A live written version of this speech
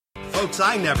Folks,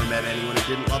 I never met anyone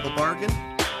who didn't love a bargain.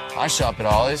 I shop at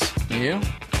Ollie's. Do you?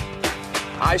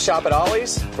 I shop at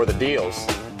Ollie's for the deals.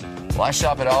 Well, I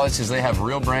shop at Ollie's because they have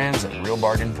real brands at real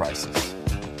bargain prices.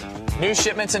 New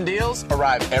shipments and deals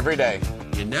arrive every day.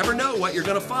 You never know what you're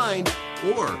going to find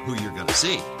or who you're going to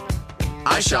see.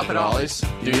 I shop at Ollie's.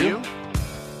 Do you?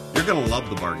 You're going to love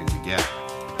the bargains you get.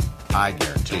 I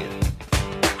guarantee it.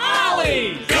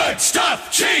 Ollie! Good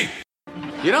stuff, cheap!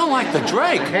 You don't like the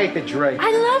Drake? I hate the Drake.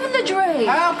 I love the Drake.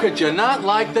 How could you not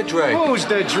like the Drake? Who's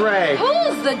the Drake?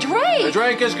 Who's the Drake? The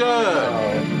Drake is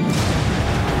good.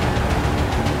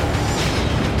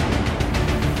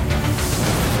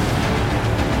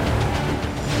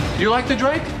 You like the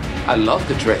Drake? I love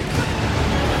the Drake.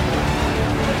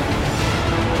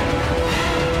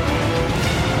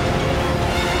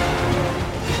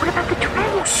 What about the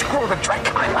Drake? Screw the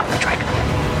Drake. I love the Drake.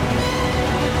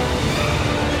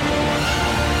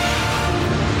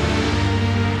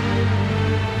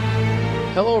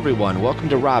 Hello, everyone. Welcome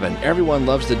to Robin, Everyone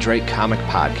Loves the Drake comic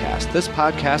podcast. This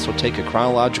podcast will take a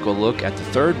chronological look at the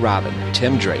third Robin,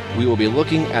 Tim Drake. We will be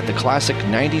looking at the classic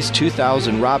 90s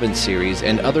 2000 Robin series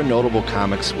and other notable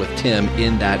comics with Tim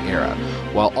in that era,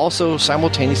 while also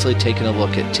simultaneously taking a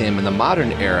look at Tim in the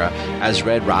modern era as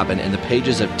Red Robin in the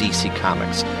pages of DC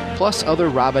Comics, plus other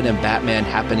Robin and Batman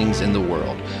happenings in the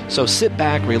world. So sit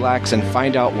back, relax, and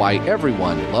find out why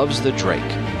everyone loves the Drake.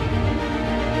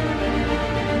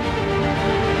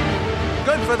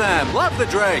 Good for them. Love the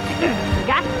Drake.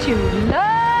 Got to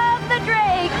love the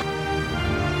Drake.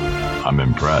 I'm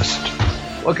impressed.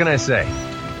 What can I say?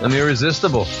 I'm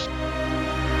irresistible.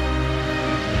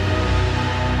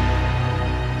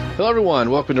 Hello, everyone.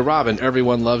 Welcome to Robin,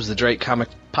 Everyone Loves the Drake comic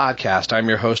podcast. I'm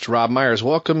your host, Rob Myers.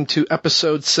 Welcome to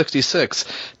episode 66,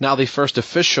 now the first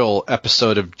official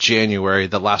episode of January.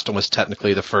 The last one was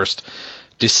technically the first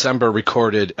December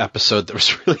recorded episode that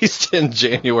was released in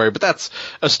January, but that's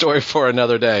a story for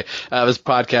another day. This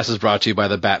podcast is brought to you by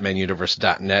the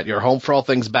BatmanUniverse.net, your home for all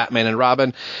things Batman and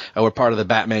Robin. We're part of the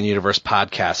Batman Universe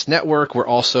Podcast Network. We're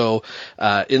also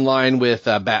in line with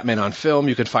Batman on Film.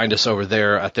 You can find us over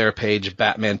there at their page,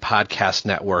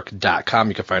 BatmanPodcastNetwork.com.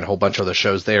 You can find a whole bunch of other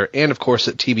shows there. And, of course,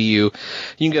 at TBU, you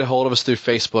can get a hold of us through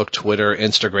Facebook, Twitter,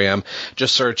 Instagram.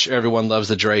 Just search Everyone Loves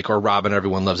the Drake or Robin,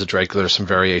 Everyone Loves the Drake. There's some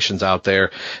variations out there.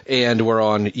 And we're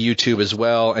on YouTube as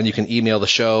well, and you can email the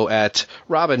show at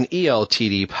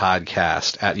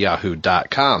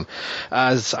robineltdpodcast@yahoo.com.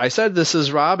 As I said, this is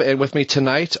Rob, and with me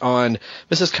tonight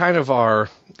this is kind of our,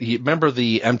 you remember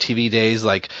the MTV days,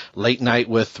 like Late Night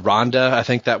with Rhonda? I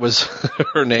think that was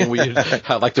her name. We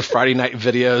had like the Friday night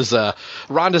videos.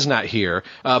 Rhonda's not here,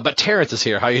 but Terence is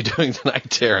here. How are you doing tonight,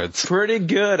 Terence? Pretty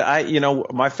good.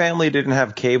 My family didn't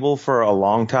have cable for a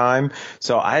long time,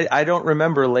 so I don't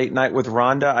remember Late Night with Rhonda.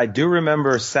 I do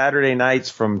remember Saturday nights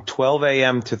from 12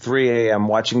 a.m. to 3 a.m.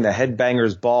 watching the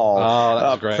Headbangers Ball. Oh, that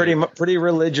was great. Pretty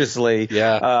religiously.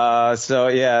 Yeah.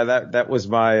 That was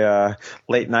my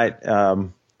late night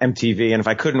MTV, and if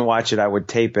I couldn't watch it, I would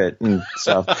tape it and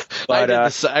stuff. But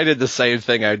I did the same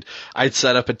thing. I'd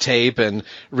set up a tape and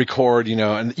record,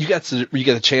 and you get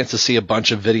a chance to see a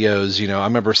bunch of videos. I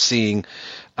remember seeing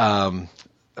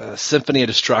Symphony of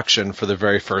Destruction for the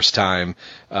very first time.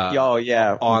 On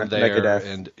there, Megadeth.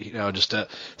 And just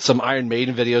some Iron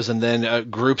Maiden videos, and then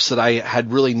groups that I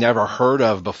had really never heard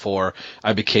of before.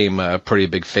 I became pretty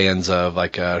big fans of,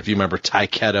 like if you remember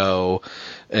Taiketo.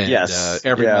 And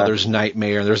Every Mother's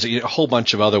Nightmare. There's a whole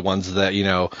bunch of other ones that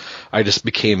I just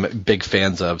became big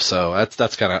fans of. So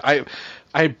that's kind of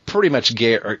I pretty much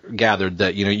gathered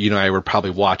that you and I were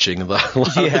probably watching a lot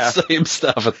of the same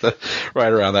stuff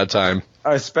right around that time.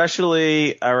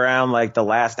 Especially around like the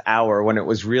last hour when it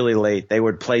was really late, they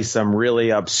would play some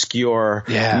really obscure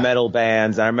metal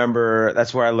bands. I remember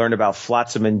that's where I learned about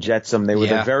Flotsam and Jetsam. They were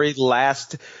the very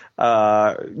last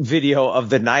video of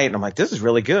the night, and I'm like, this is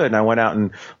really good. And I went out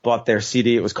and bought their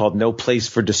CD. It was called No Place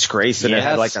for Disgrace, and it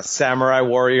had like a samurai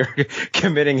warrior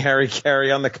committing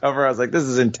harikari on the cover. I was like, this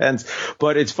is intense.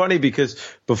 But it's funny because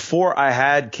before I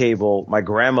had cable, my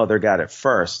grandmother got it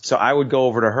first. So I would go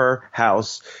over to her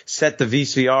house, set the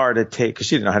VCR to tape, because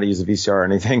she didn't know how to use a VCR or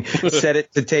anything, set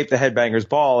it to tape the Headbangers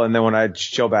Ball, and then when I'd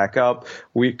show back up,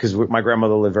 because my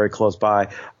grandmother lived very close by,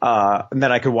 and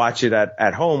then I could watch it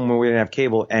at home when we didn't have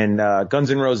cable, and Guns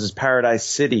N' Roses' Paradise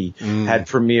City had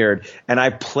premiered, and I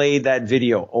played that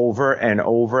video over and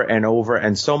over and over,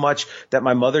 and so much that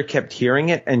my mother kept hearing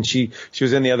it, and she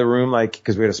was in the other room, like,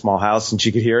 because we had a small house, and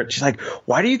she could hear it. She's like,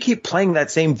 why do you keep playing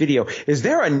that same video? Is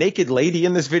there a naked lady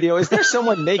in this video? Is there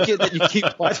someone naked that you keep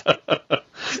watching?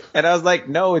 And I was like,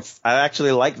 no, I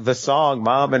actually like the song,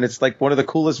 Mom, and it's like one of the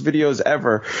coolest videos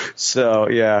ever. So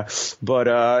yeah, but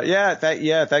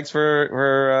thanks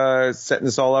for setting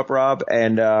this all up, Rob.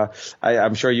 And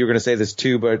I'm sure you're going to say this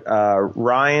too, but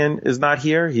Ryan is not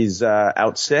here. He's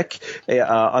out sick.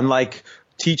 Unlike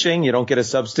teaching, you don't get a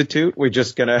substitute. We're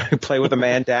just gonna play with a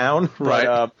man down. Right.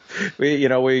 But,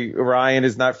 Ryan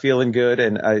is not feeling good,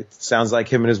 and it sounds like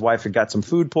him and his wife had got some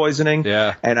food poisoning.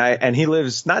 Yeah. And he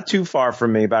lives not too far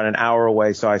from me, about an hour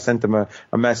away. So I sent him a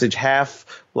message,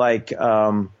 half like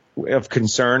of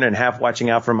concern and half watching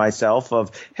out for myself of,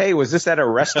 hey, was this at a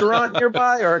restaurant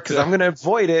nearby, or because I'm going to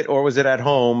avoid it, or was it at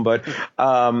home? But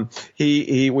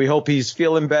we hope he's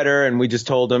feeling better, and we just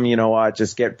told him,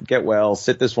 just get well,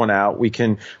 sit this one out. We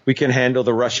can handle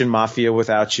the Russian mafia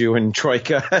without you and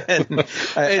Troika,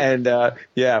 and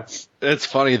yeah. It's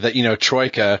funny that,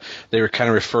 Troika, they were kind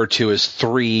of referred to as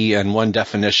three, and one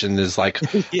definition is like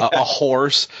a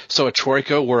horse. So a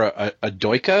Troika were a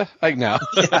doika, like now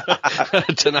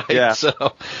tonight. Yeah.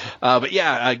 So, but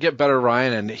yeah, get better,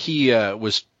 Ryan. And he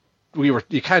you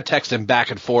kind of text him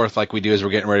back and forth like we do as we're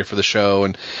getting ready for the show,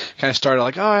 and kind of started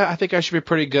like, oh, I think I should be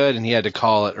pretty good. And he had to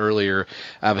call it earlier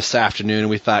this afternoon. And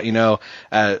we thought,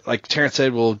 like Terence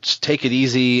said, we'll just take it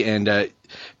easy. And,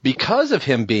 because of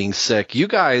him being sick, you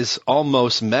guys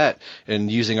almost met in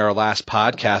using our last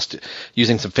podcast,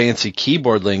 using some fancy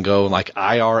keyboard lingo like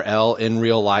IRL in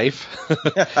real life,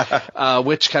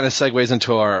 which kind of segues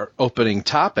into our opening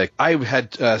topic. I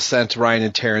had sent Ryan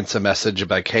and Terence a message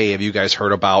like, hey, have you guys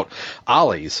heard about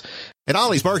Ollie's? At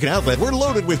Ollie's Bargain Outlet, we're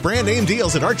loaded with brand name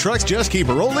deals, and our trucks just keep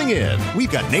rolling in.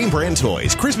 We've got name brand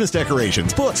toys, Christmas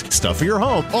decorations, books, stuff for your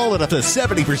home, all at up to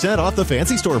 70% off the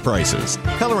fancy store prices.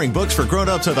 Coloring books for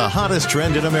grown-ups are the hottest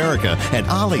trend in America, and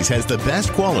Ollie's has the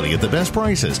best quality at the best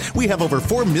prices. We have over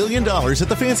 $4 million at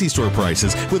the fancy store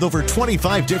prices, with over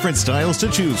 25 different styles to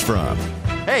choose from.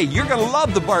 Hey, you're going to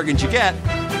love the bargains you get.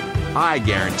 I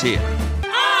guarantee it.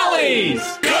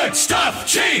 Ollie's! Good stuff,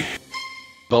 cheap!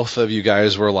 Both of you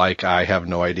guys were like, I have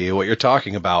no idea what you're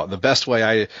talking about. The best way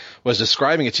I was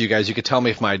describing it to you guys, you could tell me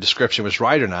if my description was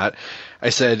right or not.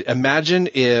 I said, imagine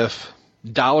if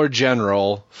Dollar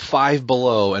General, Five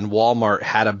Below, and Walmart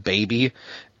had a baby,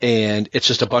 and it's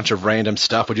just a bunch of random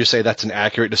stuff. Would you say that's an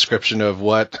accurate description of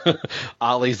what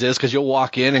Ollie's is? Because you'll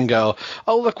walk in and go,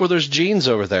 oh, look, well, there's jeans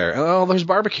over there. Oh, there's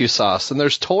barbecue sauce. And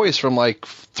there's toys from like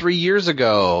 3 years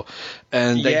ago.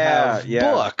 And they have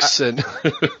books. And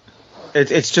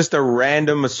It's just a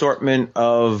random assortment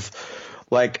of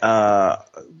like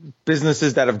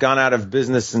businesses that have gone out of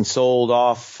business and sold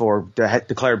off or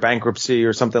declared bankruptcy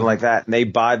or something like that, and they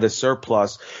buy the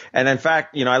surplus. And in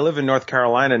fact, I live in North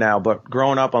Carolina now, but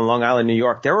growing up on Long Island, New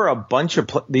York, there were a bunch of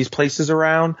these places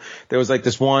around. There was like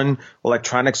this one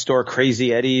electronics store,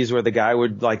 Crazy Eddie's, where the guy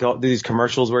would do these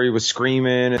commercials where he was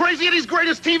screaming. Crazy Eddie's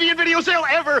greatest TV and video sale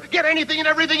ever. Get anything and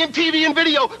everything in TV and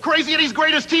video. Crazy Eddie's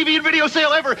greatest TV and video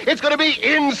sale ever. It's going to be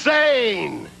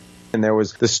insane. And there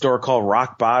was this store called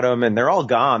Rock Bottom, and they're all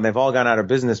gone. They've all gone out of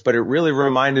business, but it really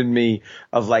reminded me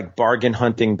of like bargain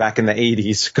hunting back in the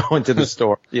 80s, going to the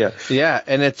store. Yeah. Yeah.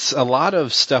 And it's a lot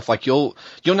of stuff like you'll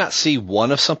not see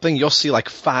one of something. You'll see like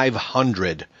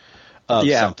 500 of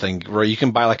something where you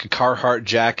can buy like a Carhartt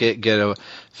jacket, get a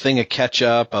thing of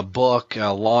ketchup, a book,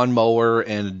 a lawnmower,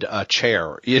 and a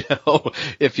chair,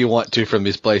 if you want to from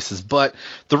these places. But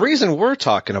the reason we're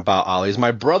talking about Ollie's,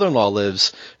 my brother-in-law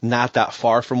lives not that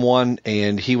far from one,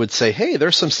 and he would say, hey,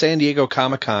 there's some San Diego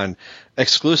Comic-Con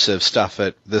exclusive stuff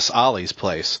at this Ollie's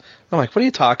place. I'm like, what are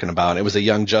you talking about? It was a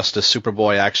Young Justice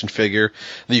Superboy action figure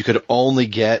that you could only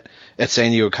get at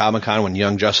San Diego Comic-Con when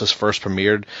Young Justice first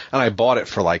premiered, and I bought it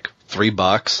for like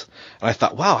 $3. And I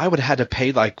thought, wow, I would have had to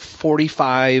pay like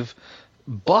 $45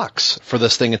 for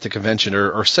this thing at the convention,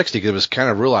 or 60, because it was kind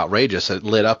of real outrageous. It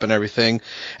lit up and everything.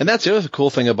 And that's the other cool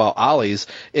thing about Ollie's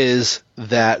is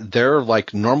that their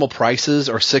like normal prices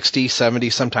are 60, 70,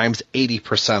 sometimes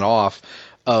 80% off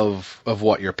of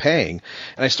what you're paying.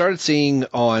 And I started seeing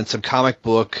on some comic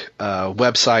book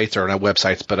websites, or not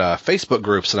websites, but Facebook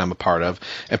groups that I'm a part of,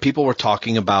 and people were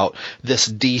talking about this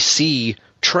DC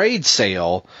trade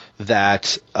sale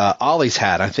that Ollie's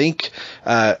had. I think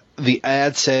the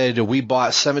ad said we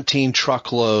bought 17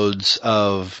 truckloads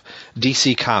of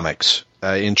DC Comics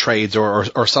in trades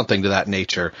or something to that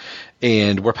nature,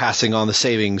 and we're passing on the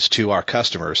savings to our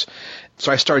customers.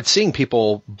 So I started seeing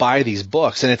people buy these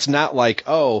books, and it's not like,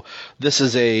 oh, this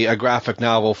is a graphic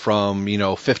novel from,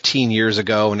 15 years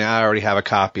ago, and now I already have a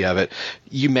copy of it.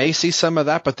 You may see some of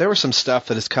that, but there was some stuff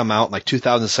that has come out in like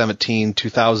 2017,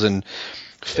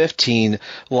 15,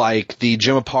 like the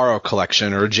Jim Aparo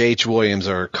collection or J.H. Williams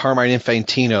or Carmine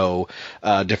Infantino,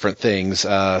 different things.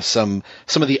 Some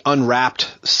of the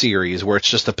Unwrapped series where it's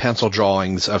just the pencil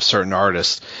drawings of certain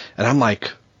artists. And I'm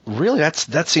like, really?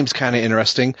 That seems kind of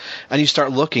interesting. And you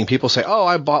start looking, people say, oh,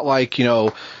 I bought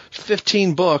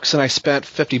 15 books and I spent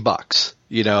 $50,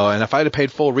 and if I'd have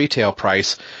paid full retail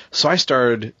price. So I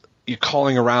started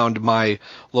calling around my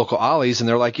local Ollies, and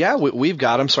they're like, yeah, we've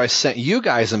got them. So I sent you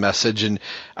guys a message, and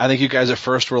I think you guys at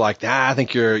first were like, I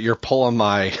think you're pulling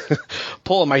my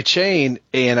pulling my chain.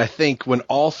 And I think when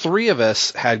all three of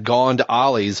us had gone to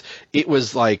Ollie's, it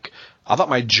was like, I thought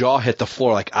my jaw hit the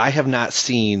floor. Like, I have not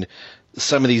seen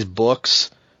some of these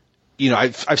books.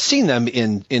 I've seen them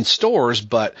in stores,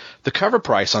 but the cover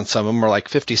price on some of them are like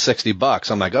 $50,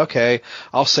 $60. I'm like, okay,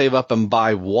 I'll save up and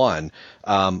buy one.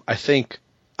 I think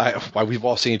we've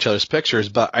all seen each other's pictures,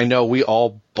 but I know we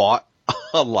all bought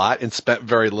a lot and spent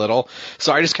very little.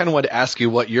 So I just kind of wanted to ask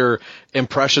you what your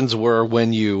impressions were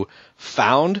when you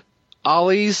found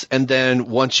Ollie's, and then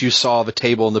once you saw the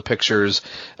table and the pictures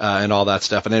and all that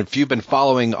stuff. And then if you've been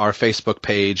following our Facebook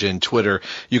page and Twitter,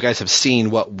 you guys have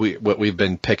seen what we've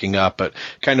been picking up, but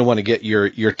kind of want to get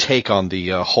your take on the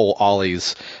whole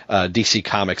Ollie's DC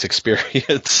Comics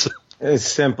experience. It's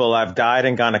simple. I've died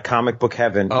and gone to comic book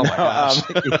heaven. Oh my gosh.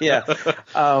 Yeah.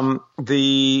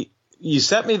 You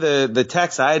sent me the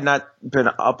text. I had not been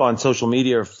up on social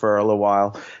media for a little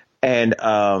while. And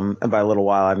by a little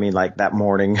while, I mean like that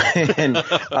morning. And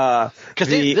because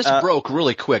this broke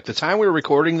really quick. The time we were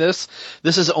recording this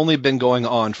has only been going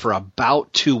on for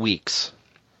about 2 weeks.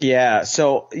 Yeah.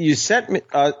 So you sent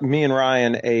me and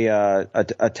Ryan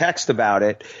a text about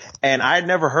it, and I had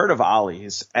never heard of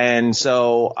Ollie's. And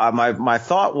so my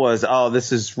thought was, oh,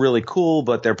 this is really cool,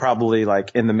 but they're probably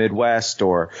like in the Midwest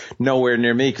or nowhere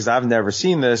near me because I've never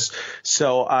seen this.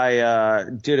 So I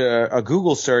did a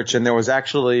Google search, and there was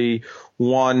actually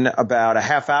one about a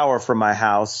half hour from my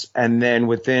house, and then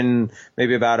within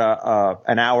maybe about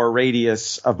an hour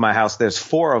radius of my house, there's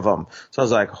 4 of them. So I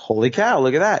was like, holy cow,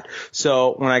 look at that.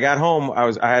 So when I got home,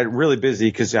 I had really busy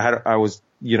because I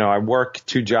work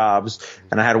 2 jobs,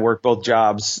 and I had to work both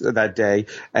jobs that day.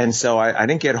 And so I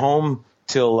didn't get home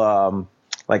till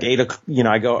like 8 o'clock.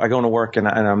 I go into work and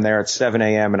I'm there at 7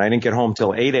 a.m. and I didn't get home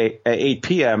till 8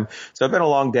 p.m. So it's been a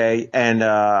long day. And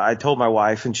I told my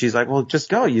wife, and she's like, well, just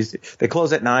go. They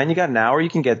close at 9. You got an hour. You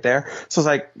can get there. So I was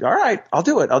like, all right, I'll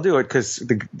do it. Because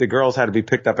the girls had to be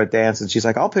picked up at dance, and she's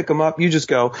like, I'll pick them up. You just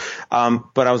go.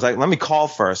 But I was like, let me call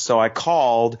first. So I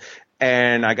called.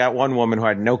 And I got one woman who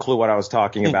had no clue what I was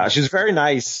talking about. She's very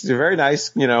nice,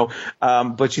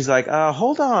 but she's like,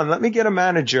 hold on, let me get a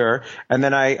manager. And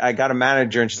then I got a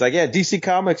manager, and she's like, yeah, DC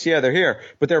Comics, yeah, they're here,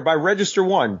 but they're by Register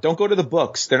 1. Don't go to the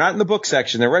books. They're not in the book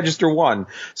section. They're Register 1.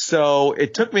 So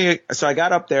I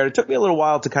got up there. It took me a little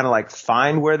while to kind of like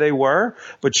find where they were,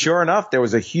 but sure enough, there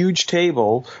was a huge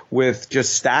table with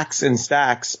just stacks and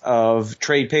stacks of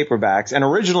trade paperbacks. And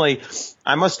originally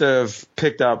I must have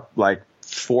picked up like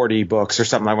 40 books or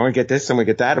something. I'm going to get this, I'm going to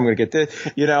get that, I'm going to get this,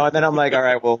 and then I'm like, all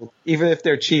right, well, even if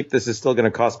they're cheap, this is still going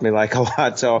to cost me like a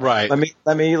lot. So right.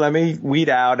 let me weed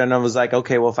out. And I was like,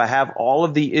 okay, well, if I have all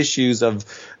of the issues of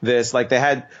this, like they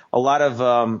had a lot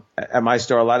of, at my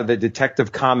store, a lot of the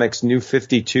Detective Comics New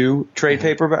 52 trade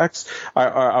paperbacks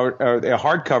are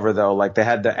hardcover though. Like they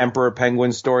had the Emperor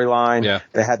Penguin storyline. Yeah.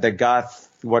 They had the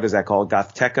what is that called?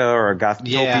 Gothteca or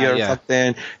Gothtopia or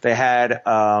something. They had,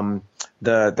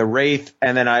 the Wraith,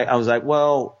 and then I was like,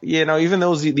 well, even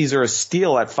though these are a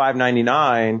steal at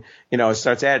 $5.99, it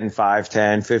starts adding 5,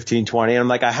 10, 15, 20, and I'm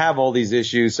like, I have all these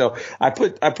issues, so I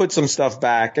put some stuff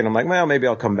back, and I'm like, well, maybe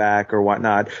I'll come back or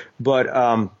whatnot, but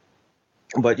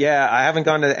yeah, I haven't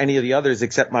gone to any of the others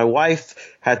except my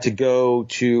wife had to go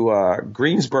to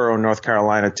Greensboro, North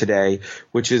Carolina today,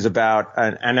 which is about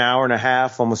an hour and a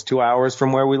half, almost 2 hours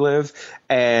from where we live.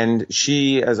 And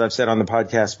she, as I've said on the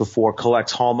podcast before,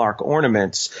 collects Hallmark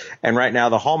ornaments. And right now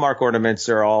the Hallmark ornaments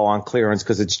are all on clearance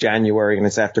because it's January and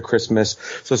it's after Christmas.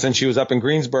 So since she was up in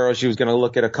Greensboro, she was going to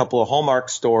look at a couple of Hallmark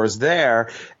stores there.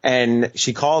 And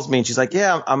she calls me and she's like,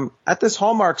 yeah, I'm at this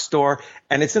Hallmark store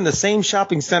and it's in the same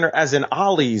shopping center as an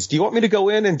Ollie's. Do you want me to go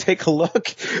in and take a look?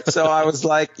 So I was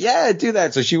like, yeah, do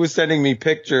that. So she was sending me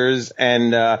pictures,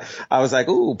 and I was like,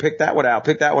 ooh, pick that one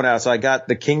out. So I got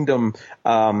the Kingdom,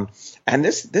 and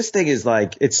this thing is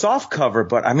like, it's soft cover,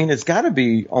 but I mean, it's got to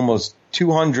be almost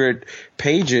 200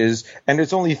 pages, and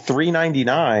it's only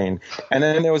 $3.99. And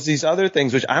then there was these other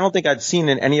things, which I don't think I'd seen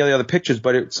in any of the other pictures,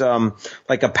 but it's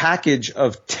like a package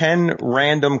of 10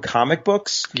 random comic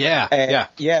books. Yeah,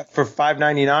 for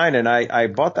 $5.99, and I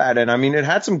bought that, and I mean, it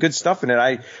had some good stuff in it.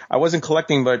 I wasn't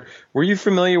collecting, but were you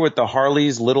familiar with the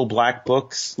Harley's little black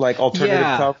books, like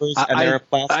alternative covers, and they're in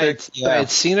plastic? I had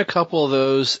seen a couple of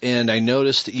those, and I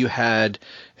noticed that you had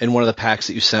in one of the packs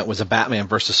that you sent was a Batman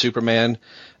versus Superman.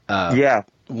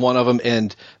 One of them,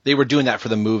 and they were doing that for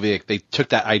the movie. They took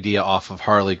that idea off of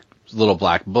Harley's little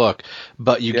black book,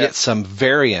 but you get some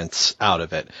variants out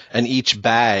of it, and each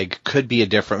bag could be a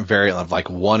different variant of like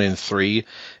 1 in 3.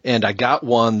 And I got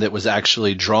one that was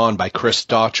actually drawn by Chris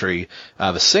Daughtry,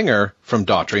 the singer from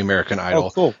Daughtry, American Idol.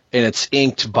 Oh, cool. And it's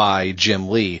inked by Jim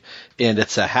Lee, and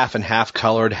it's a half and half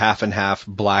colored, half and half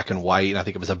black and white. And I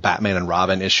think it was a Batman and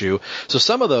Robin issue. So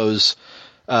some of those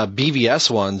BVS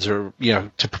ones are,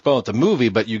 to promote the movie,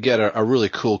 but you get a really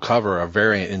cool cover, a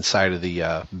variant inside of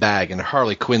the bag. And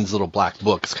Harley Quinn's little black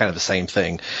book is kind of the same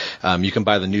thing. You can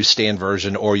buy the newsstand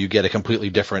version, or you get a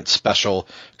completely different special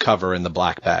cover in the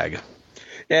black bag.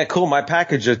 Yeah, cool. My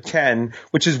package of 10,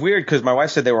 which is weird because my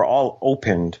wife said they were all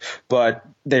opened, but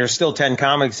there's still 10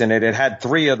 comics in it. It had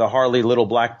 3 of the Harley little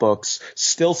black books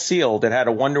still sealed. It had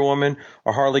a Wonder Woman,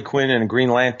 a Harley Quinn, and a Green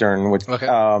Lantern.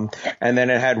 And then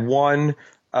it had one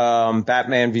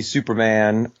Batman v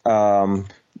Superman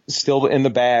still in the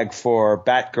bag for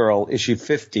Batgirl issue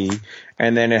 50.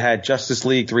 And then it had Justice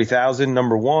League 3000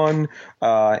 number 1,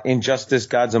 Injustice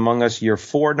Gods Among Us year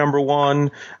 4 number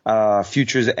 1,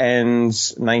 Futures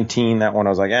Ends 19. That one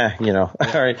I was like,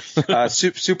 all right.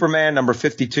 Superman number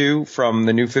 52 from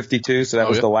the new 52. So that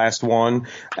was the last one.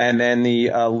 And then the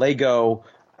Lego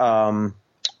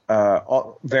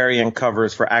variant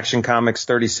covers for Action Comics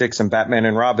 36 and Batman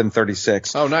and Robin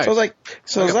 36. Oh, nice. So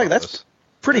I was like, that's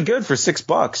pretty good for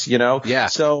 $6, Yeah.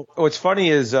 So what's funny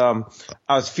is I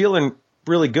was feeling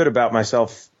really good about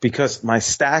myself because my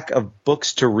stack of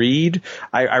books to read,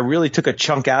 I really took a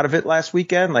chunk out of it last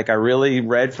weekend. Like I really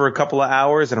read for a couple of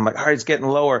hours, and I'm like, all right, it's getting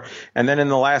lower. And then in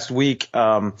the last week,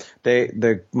 my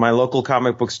local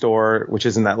comic book store, which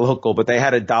isn't that local, but they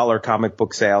had a $1 comic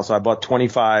book sale. So I bought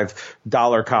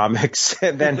 $25 comics,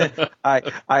 and then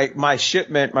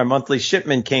my monthly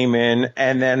shipment came in,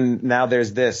 and then now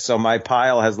there's this. So my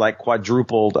pile has like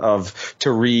quadrupled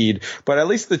to read, but at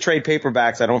least the trade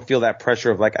paperbacks, I don't feel that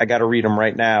pressure of like, I got to read them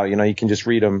right now. You can just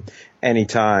read them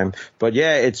anytime. But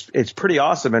yeah, it's pretty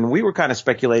awesome. And we were kind of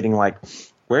speculating, like,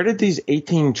 where did these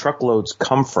 18 truckloads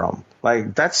come from?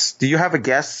 Like, do you have a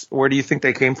guess? Where do you think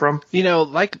they came from?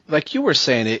 Like you were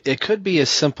saying, it could be as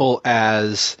simple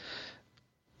as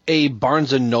a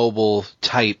Barnes & Noble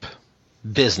type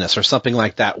business or something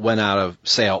like that went out of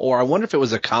sale. Or I wonder if it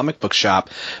was a comic book shop.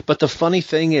 But the funny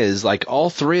thing is, like, all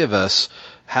 3 of us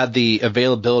had the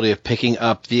availability of picking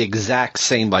up the exact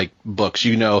same books.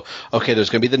 There's going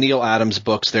to be the Neil Adams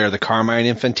books there, the Carmine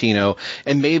Infantino,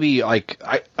 and maybe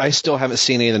I still haven't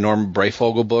seen any of the Norman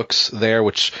Brayfogle books there,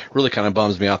 which really kind of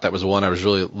bums me out. That was one I was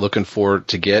really looking forward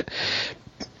to get.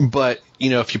 But,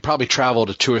 if you probably travel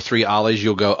to 2 or 3 Ollies,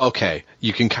 you'll go, okay,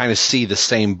 you can kind of see the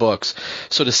same books.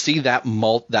 So to see that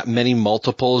many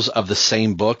multiples of the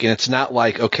same book, and it's not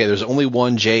like, okay, there's only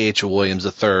one J.H. Williams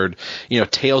III,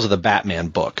 Tales of the Batman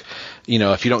book.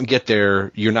 If you don't get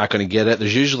there, you're not going to get it.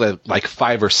 There's usually like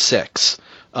 5 or 6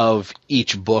 of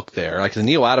each book there. Like the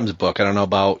Neil Adams book, I don't know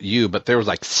about you, but there was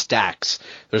like stacks.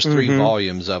 There's 3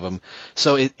 volumes of them.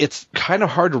 So it's kind of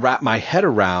hard to wrap my head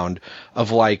around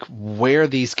of like where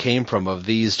these came from, of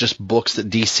these just books that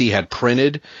DC had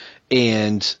printed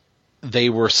and they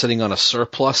were sitting on a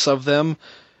surplus of them.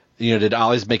 Did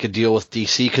Ollie's make a deal with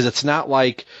DC? Because it's not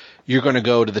like you're going to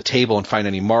go to the table and find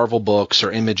any Marvel books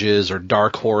or Images or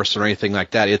Dark Horse or anything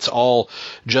like that. It's all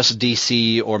just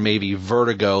DC or maybe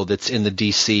Vertigo that's in the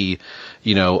DC,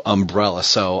 umbrella.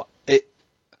 So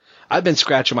I've been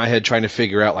scratching my head trying to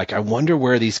figure out, like, I wonder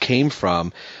where these came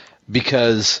from,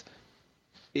 because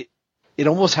it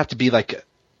almost have to be like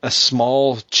a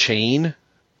small chain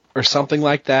or something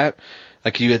like that.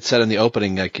 Like you had said in the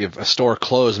opening, like if a store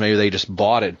closed, maybe they just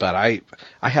bought it, but I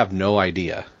have no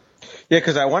idea. Yeah,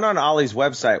 because I went on Ollie's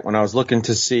website when I was looking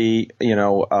to see,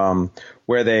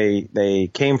 where they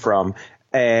came from,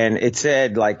 and it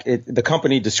said the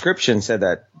company description said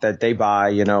that they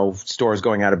buy, stores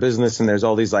going out of business, and there's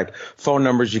all these like phone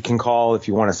numbers you can call if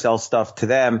you want to sell stuff to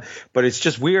them. But it's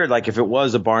just weird. Like if it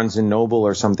was a Barnes and Noble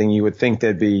or something, you would think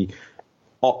there'd be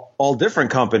all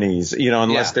different companies,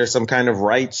 unless there's some kind of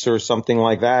rights or something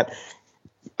like that.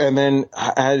 And then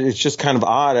it's just kind of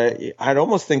odd. I'd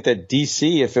almost think that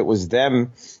DC, if it was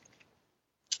them,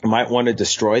 might want to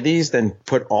destroy these than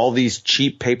put all these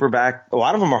cheap paperback. A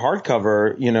lot of them are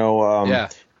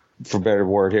hardcover, for better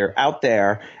word here, out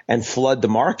there and flood the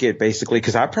market basically,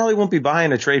 because I probably won't be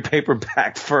buying a trade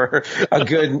paperback for a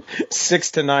good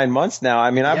 6 to 9 months now. I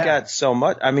mean, I've got so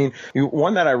much. I mean,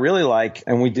 one that I really like,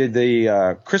 and we did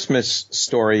the Christmas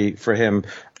story for him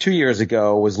 2 years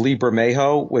ago, was Lee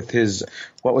Bermejo with his,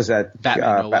 what was that?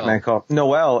 Batman called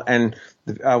Noel. And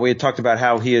we had talked about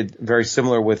how he had very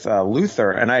similar with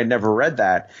Luther, and I had never read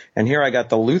that. And here I got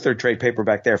the Luther trade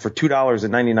paperback there for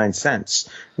 $2.99,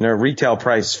 and their retail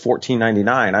price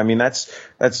 $14.99. I mean, that's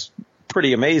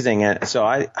pretty amazing. And so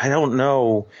I don't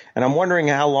know, and I'm wondering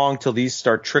how long till these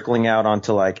start trickling out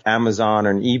onto like Amazon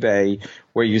and eBay,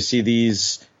 where you see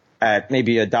these at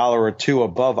maybe $1 or $2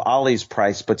 above Ollie's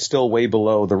price, but still way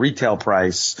below the retail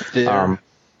price.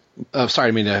 Oh, sorry,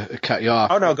 I didn't mean to cut you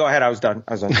off. Oh no, go ahead. I was done.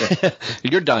 Yeah.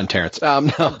 You're done, Terrence. No, I'm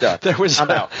done. There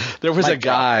was a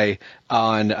guy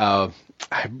on. I'm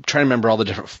trying to remember all the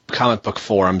different comic book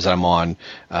forums that I'm on.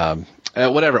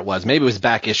 Whatever it was, maybe it was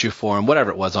Back Issue Forum, whatever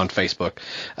it was on Facebook.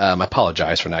 I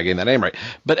apologize for not getting that name right.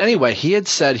 But anyway, he had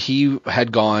said he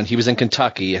was in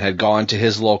Kentucky and had gone to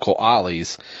his local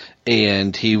Ollie's,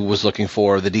 and he was looking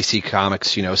for the DC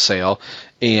Comics, sale,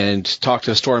 and talked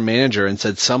to the store manager and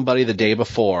said somebody the day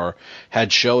before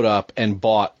had showed up and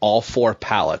bought all 4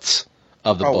 pallets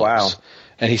of the books. Wow.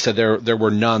 And he said there were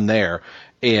none there.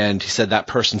 And he said that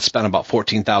person spent about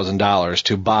 $14,000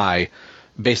 to buy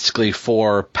basically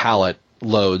 4 pallet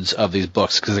loads of these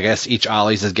books, because I guess each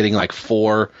Ollie's is getting like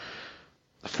 4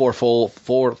 or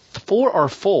 3.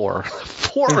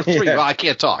 Yeah. Well, I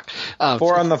can't talk.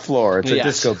 4 on the floor. It's a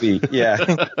disco beat. Yeah.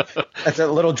 That's a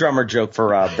little drummer joke for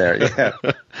Rob there. Yeah.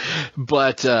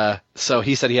 But so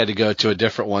he said he had to go to a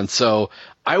different one. So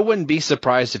I wouldn't be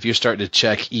surprised if you're starting to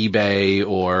check eBay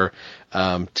or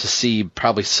to see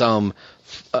probably some,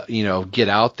 get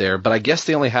out there. But I guess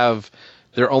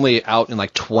they're only out in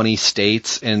like 20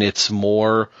 states, and it's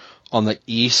more on the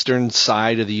eastern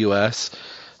side of the U.S.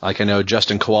 Like I know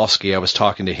Justin Kowalski, I was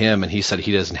talking to him, and he said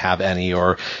he doesn't have any,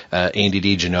 or Andy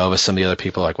DeGenova, some of the other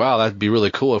people are like, wow, that'd be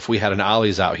really cool if we had an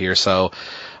Ollie's out here. So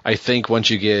I think once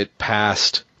you get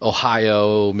past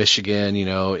Ohio, Michigan,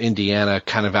 Indiana,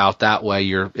 kind of out that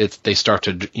way, they start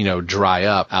to, dry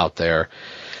up out there.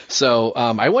 So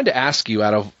I wanted to ask you,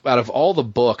 out of all the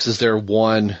books, is there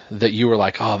one that you were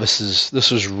like, oh, this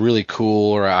was really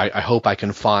cool, or I hope I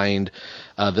can find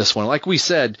this one? Like we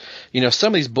said,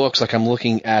 some of these books, like I'm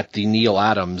looking at the Neil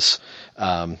Adams,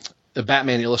 the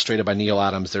Batman Illustrated by Neil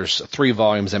Adams. There's 3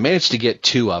 volumes. I managed to get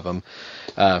 2 of them.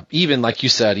 Even like you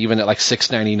said, even at like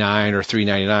 $6.99 or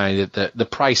 $3.99, the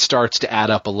price starts to add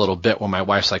up a little bit when my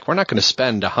wife's like, we're not going to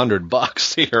spend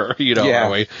 $100 here,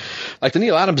 are we? Like the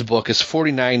Neil Adams book is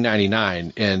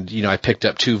 $49.99, and I picked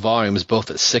up 2 volumes,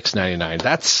 both at $6.99.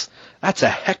 That's a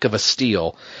heck of a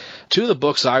steal. 2 of the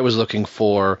books I was looking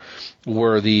for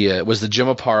was the Jim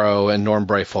Aparo and Norm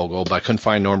Breyfogle, but I couldn't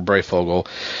find Norm Breyfogle.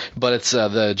 But it's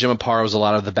the Jim Aparo is a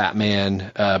lot of the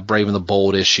Batman Brave and the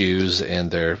Bold issues, and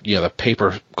the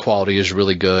paper quality is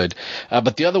really good.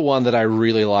 But the other one that I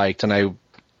really liked, and I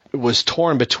was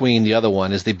torn between the other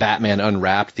one, is the Batman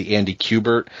Unwrapped, the Andy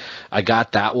Kubert. I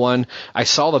got that one. I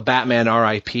saw the Batman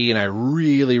R.I.P. and I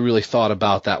really, really thought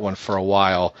about that one for a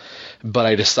while. But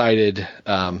I decided,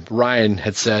 Ryan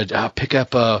had said, pick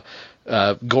up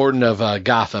Gordon of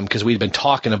Gotham, because we'd been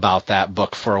talking about that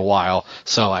book for a while.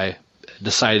 So I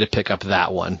decided to pick up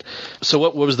that one. So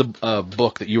what was the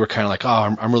book that you were kind of like,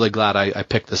 oh, I'm really glad I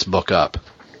picked this book up?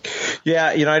 Yeah,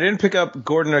 I didn't pick up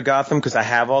Gordon of Gotham because I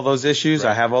have all those issues. Right.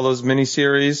 I have all those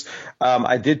miniseries.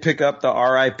 I did pick up the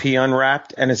R.I.P.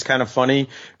 Unwrapped, and it's kind of funny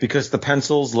because the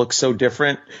pencils look so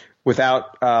different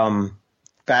without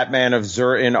Batman of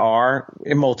Zur in R,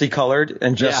 multicolored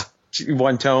and just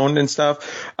one tone and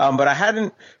stuff. But I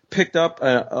hadn't picked up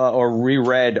or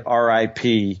reread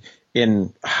R.I.P.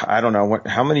 in, I don't know,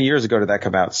 how many years ago did that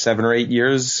come out? 7 or 8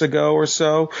 years ago or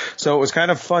so. So it was kind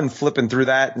of fun flipping through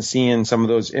that and seeing some of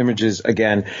those images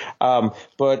again. And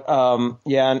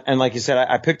like you said,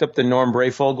 I picked up the Norm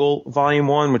Breyfogle Volume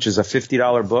 1, which is a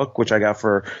 $50 book, which I got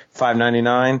for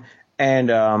 $5.99.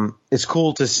 And it's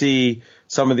cool to see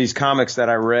some of these comics that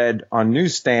I read on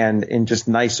newsstand in just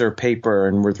nicer paper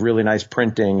and with really nice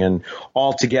printing and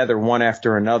all together one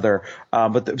after another.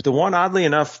 But the one, oddly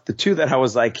enough, the 2 that I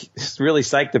was like really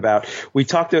psyched about, we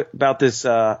talked about this,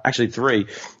 actually 3.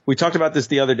 We talked about this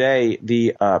the other day,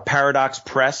 the Paradox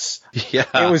Press. Yeah.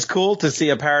 It was cool to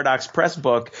see a Paradox Press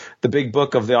book, the big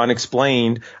book of the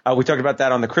unexplained. We talked about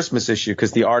that on the Christmas issue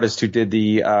because the artist who did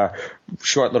the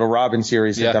short Little Robin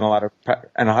series had done a lot of,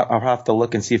 and a have to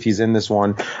look and see if he's in this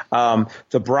one.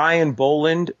 The Brian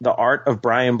Boland, the art of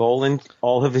Brian Boland,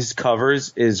 all of his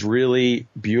covers is really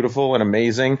beautiful and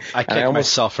amazing. I kick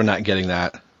myself for not getting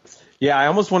that. Yeah, I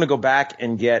almost want to go back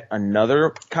and get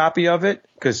another copy of it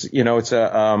because, it's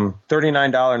a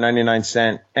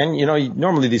 $39.99. And,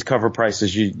 normally these cover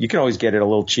prices, you can always get it a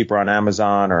little cheaper on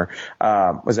Amazon or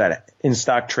was that In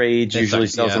Stock Trades usually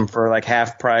sells them for like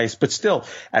half price. But still,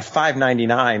 at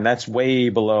 $5.99, that's way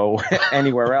below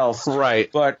anywhere else.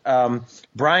 Right. But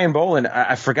Brian Boland,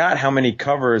 I forgot how many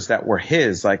covers that were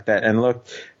his like that. And look,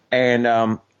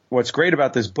 and what's great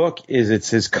about this book is it's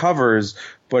his covers,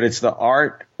 but it's the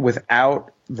art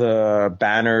without the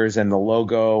banners and the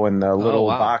logo and the little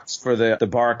box for the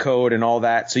barcode and all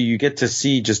that. So you get to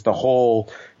see just the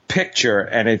whole picture,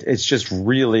 and it's just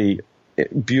really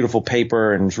beautiful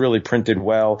paper and it's really printed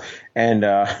well. And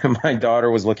my daughter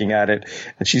was looking at it,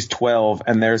 and she's 12,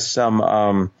 and there's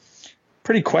some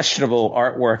pretty questionable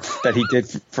artwork that he did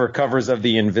for covers of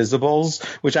The Invisibles,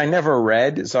 which I never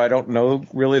read, so I don't know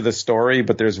really the story,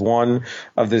 but there's one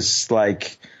of this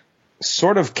like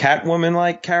sort of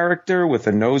Catwoman-like character with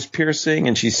a nose piercing,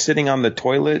 and she's sitting on the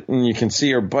toilet, and you can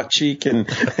see her butt cheek, and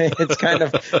it's kind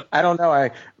of, I don't know,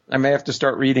 I may have to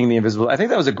start reading The Invisibles. I think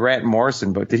that was a Grant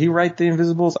Morrison book. Did he write The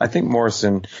Invisibles? I think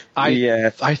Morrison.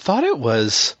 I thought it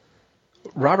was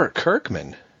Robert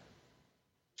Kirkman.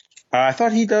 I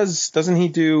thought he does. Doesn't he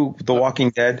do The Walking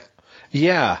Dead?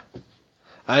 Yeah.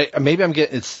 Maybe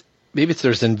it's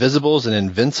there's Invisibles and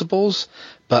Invincibles,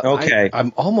 but okay.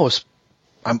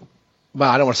 Well,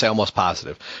 I don't want to say almost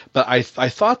positive, but I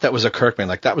thought that was a Kirkman.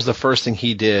 Like that was the first thing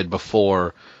he did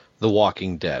before The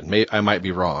Walking Dead. I might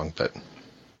be wrong, but.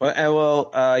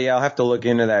 Well, I'll have to look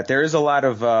into that. There is a lot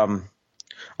of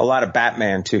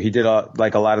Batman too. He did a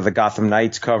lot of the Gotham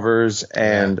Knights covers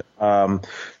and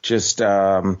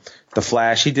the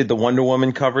Flash. He did the Wonder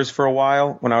Woman covers for a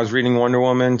while when I was reading Wonder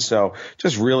Woman. So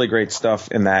just really great stuff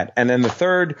in that. And then the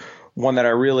third one that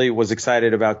I really was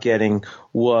excited about getting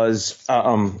was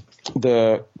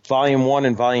the Volume 1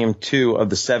 and Volume 2 of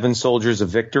the Seven Soldiers of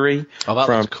Victory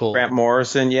from cool. Grant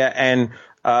Morrison. Yeah, and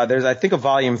there's I think a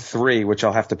Volume 3 which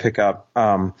I'll have to pick up.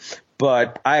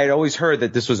 But I had always heard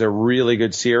that this was a really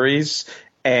good series,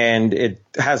 and it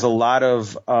has a lot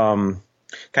of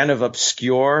kind of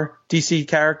obscure DC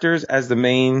characters as the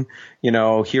main,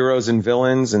 heroes and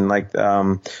villains, and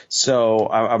so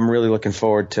I'm really looking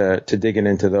forward to digging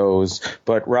into those.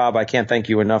 But Rob, I can't thank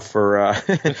you enough for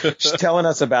just telling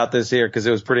us about this here, because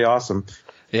it was pretty awesome.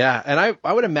 Yeah, and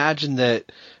I would imagine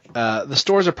that the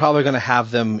stores are probably going to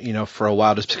have them, for a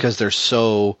while, just because there's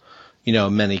so,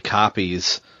 many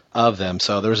copies of them.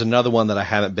 So there's another one that I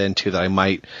haven't been to that I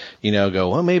might, go,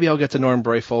 well, maybe I'll get to Norm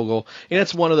Brayfogle. And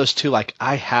it's one of those two,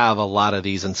 I have a lot of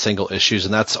these in single issues,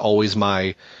 and that's always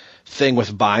my thing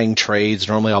with buying trades.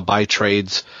 Normally I'll buy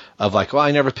trades of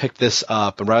I never picked this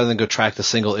up, and rather than go track the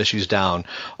single issues down,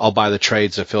 I'll buy the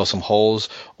trades to fill some holes,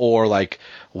 or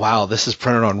wow, this is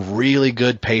printed on really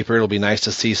good paper. It'll be nice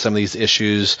to see some of these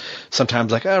issues.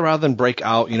 Sometimes rather than break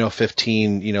out,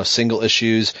 15, single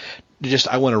issues,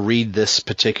 I want to read this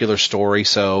particular story.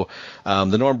 So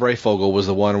the Norm Brayfogle was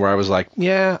the one where I was like,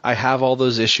 yeah, I have all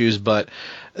those issues, but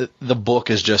the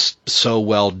book is just so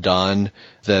well done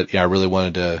that I really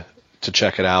wanted to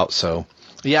check it out. So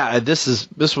yeah, this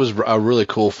was a really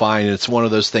cool find. It's one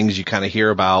of those things you kind of hear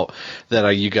about that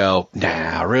you go,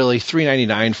 nah, really,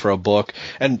 $3.99 for a book.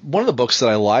 And one of the books that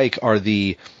I like are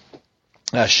the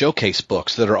showcase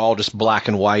books that are all just black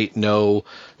and white, no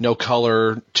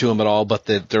color to them at all, but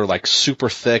they're super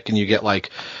thick, and you get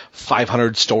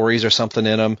 500 stories or something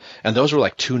in them, and those were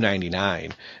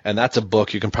 $2.99, and that's a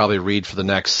book you can probably read for the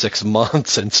next 6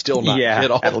 months and still not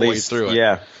get all the way through it.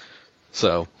 Yeah.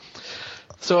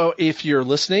 So if you're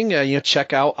listening,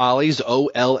 check out Ollie's,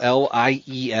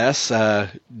 OLLIES.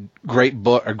 Great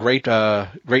book,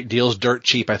 great deals, dirt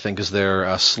cheap, I think is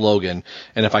their slogan.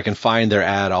 And if I can find their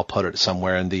ad, I'll put it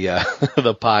somewhere in the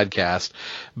the podcast.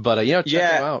 But check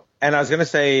them out. And I was going to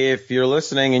say, if you're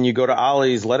listening and you go to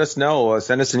Ollie's, let us know.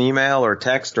 Send us an email or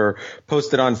text, or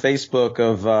post it on Facebook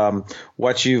of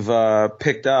what you've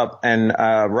picked up. And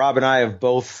Rob and I have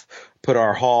both put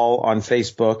our haul on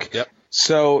Facebook. Yep.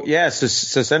 So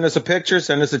send us a picture,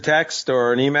 send us a text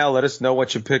or an email. Let us know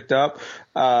what you picked up.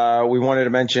 We wanted to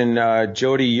mention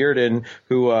Jody Yearden,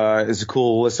 who is a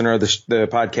cool listener of the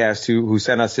podcast, who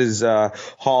sent us his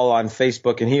haul on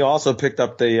Facebook, and he also picked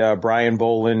up the Brian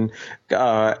Boland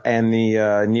and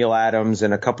the Neil Adams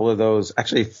and a couple of those,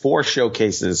 actually 4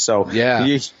 showcases. So yeah.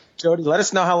 Jody, let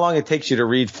us know how long it takes you to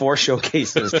read 4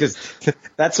 showcases, because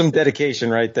that's some dedication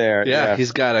right there. Yeah,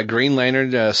 he's got a Green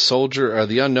Lantern, Soldier, or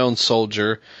the Unknown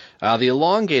Soldier, the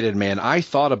Elongated Man. I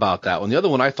thought about that one. The other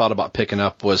one I thought about picking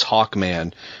up was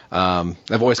Hawkman.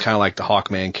 I've always kind of liked the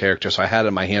Hawkman character, so I had it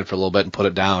in my hand for a little bit and put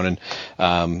it down, and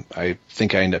I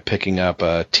think I ended up picking up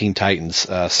Teen Titans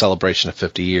Celebration of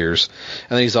 50 Years.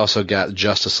 And then he's also got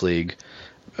Justice League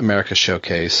America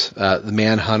Showcase, the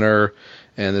Manhunter,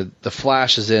 and the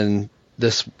Flash is in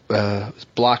this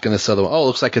block in this other one. Oh, it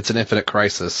looks like it's an Infinite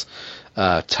Crisis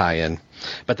tie-in.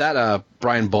 But that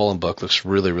Brian Boland book looks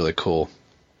really, really cool.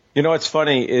 You know what's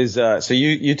funny is, so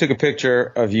you took a picture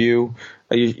of you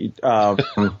like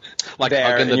there,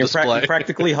 hugging the display. You're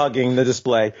practically hugging the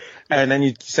display, and then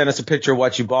you sent us a picture of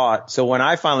what you bought. So when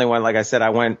I finally went, like I said, I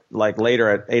went like later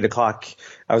at 8 o'clock.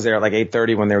 I was there at like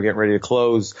 8:30 when they were getting ready to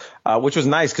close, which was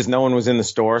nice because no one was in the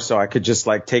store, so I could just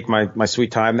like take my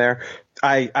sweet time there.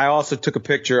 I also took a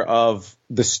picture of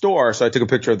the store, so I took a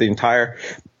picture of the entire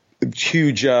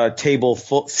huge table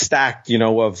full stacked,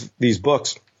 of these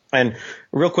books. And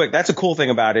real quick, that's a cool thing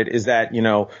about it is that,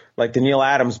 like the Neil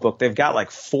Adams book, they've got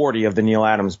like 40 of the Neil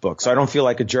Adams books. So I don't feel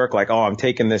like a jerk, like, oh, I'm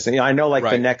taking this. And I know like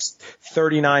the next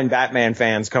 39 Batman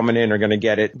fans coming in are going to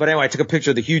get it. But anyway, I took a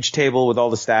picture of the huge table with all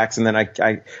the stacks. And then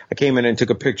I came in and took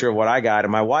a picture of what I got.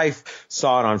 And my wife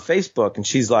saw it on Facebook and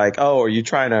she's like, oh, are you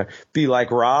trying to be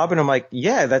like Rob? And I'm like,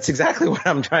 yeah, that's exactly what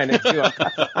I'm trying to do.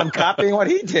 I'm copying what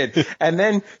he did. And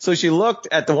then, so she looked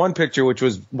at the one picture, which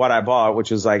was what I bought,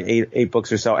 which was like eight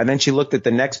books or so. And then she looked at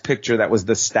the next picture that was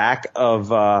the stack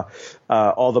of,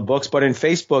 all the books. But in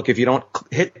Facebook, if you don't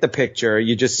hit the picture,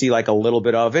 you just see like a little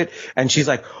bit of it. And she's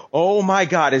like, oh my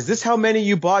God, is this how many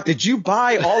you bought? Did you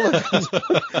buy all of these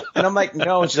books? And I'm like,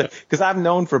 no. And she's like, because I'm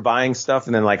known for buying stuff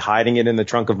and then like hiding it in the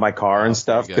trunk of my car and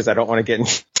stuff because I don't want to get in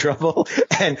trouble.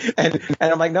 And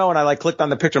I'm like, no. And I like clicked on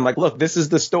the picture. I'm like, look, this is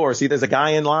the store. See, there's a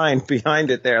guy in line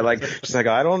behind it there. Like, she's like,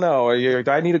 I don't know.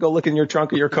 Do I need to go look in your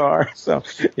trunk of your car? So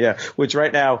yeah, which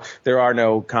right now there are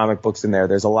no comic books in there.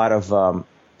 There's a lot of,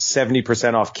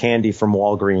 70% off candy from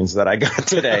Walgreens that I got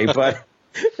today, but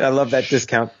I love that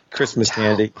discount Christmas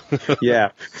candy.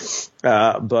 Yeah.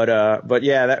 But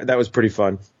yeah, that was pretty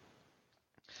fun.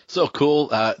 So cool.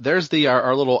 There's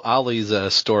our little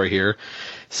Ollie's story here.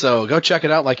 So go check it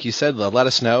out. Like you said, let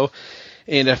us know.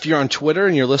 And if you're on Twitter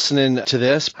and you're listening to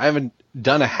this, I haven't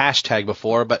done a hashtag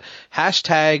before, but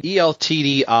hashtag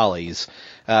ELTD Ollies.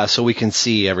 So we can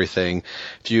see everything.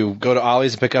 If you go to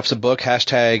Ollie's and pick up some book,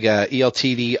 hashtag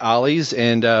ELTD Ollies,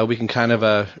 and we can kind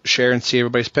of share and see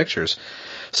everybody's pictures.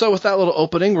 So with that little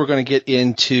opening, we're going to get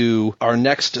into our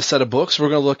next set of books. We're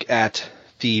going to look at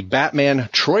the Batman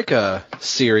Troika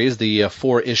series, the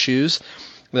 4 issues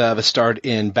that starred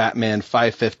in Batman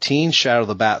 515, Shadow of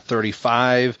the Bat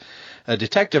 35,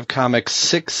 Detective Comics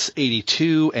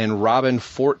 682, and Robin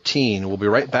 14. We'll be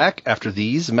right back after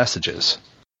these messages.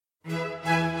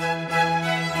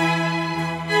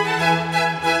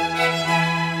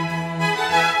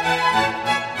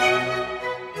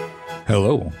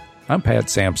 Hello, I'm Pat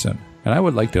Sampson, and I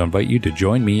would like to invite you to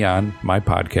join me on my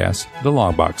podcast, The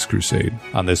Longbox Crusade.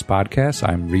 On this podcast,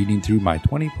 I'm reading through my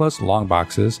 20-plus long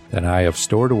boxes that I have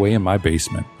stored away in my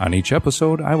basement. On each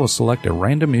episode, I will select a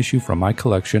random issue from my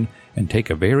collection and take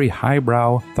a very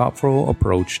highbrow, thoughtful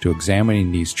approach to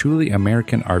examining these truly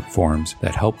American art forms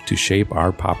that help to shape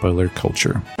our popular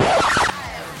culture.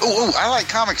 Oh, I like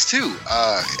comics too.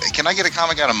 Can I get a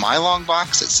comic out of my long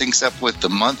box that syncs up with the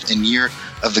month and year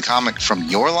of the comic from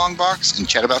your long box and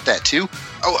chat about that too?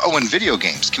 Oh, and video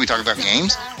games. Can we talk about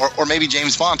games? Or maybe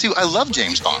James Bond too? I love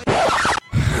James Bond.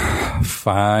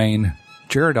 Fine.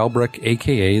 Jared Elbrick,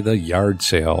 a.k.a. the Yard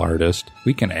Sale Artist.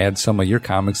 We can add some of your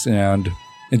comics and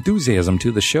enthusiasm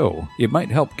to the show. It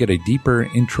might help get a deeper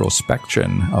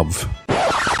introspection of...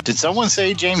 Did someone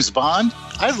say James Bond?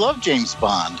 I love James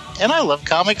Bond, and I love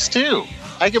comics too.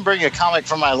 I can bring a comic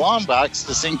from my long box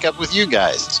to sync up with you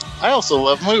guys. I also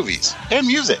love movies and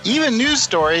music, even news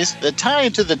stories that tie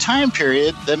into the time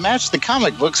period that match the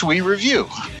comic books we review.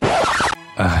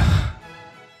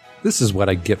 This is what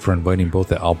I get for inviting both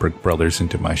the Albrecht brothers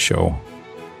into my show.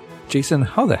 Jason,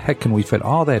 how the heck can we fit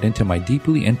all that into my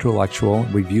deeply intellectual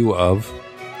review of...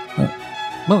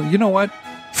 well, you know what?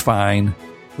 Fine.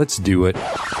 Let's do it.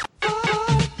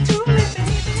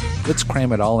 Let's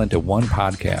cram it all into one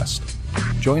podcast.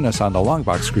 Join us on the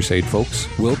Longbox Crusade, folks.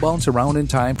 We'll bounce around in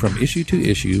time from issue to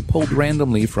issue, pulled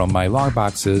randomly from my long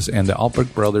boxes, and the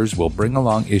Albrecht brothers will bring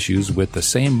along issues with the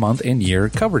same month and year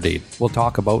cover date. We'll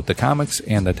talk about the comics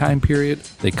and the time period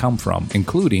they come from,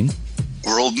 including...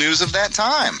 world news of that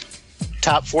time.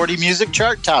 Top 40 music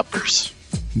chart toppers.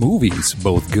 Movies,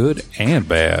 both good and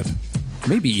bad.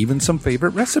 maybe even some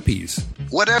favorite recipes.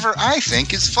 Whatever I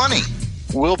think is funny.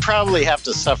 We'll probably have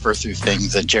to suffer through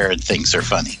things that Jared thinks are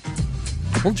funny.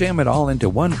 We'll jam it all into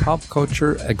one pop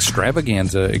culture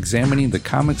extravaganza, examining the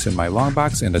comics in my long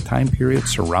box and the time period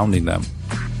surrounding them.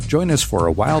 Join us for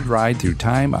a wild ride through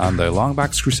time on the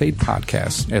Longbox Crusade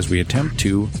podcast as we attempt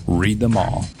to read them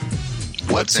all.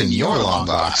 What's in your long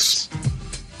box?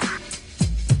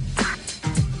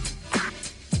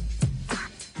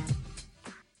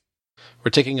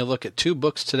 We're taking a look at two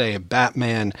books today,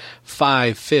 Batman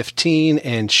 515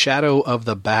 and Shadow of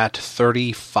the Bat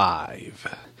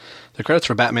 35. The credits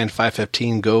for Batman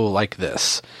 515 go like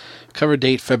this. Cover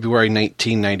date February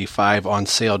 1995, on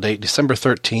sale date December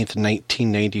 13th,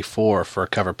 1994 for a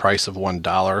cover price of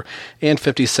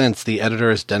 $1.50. The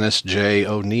editor is Dennis J.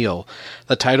 O'Neil.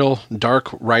 The title, Dark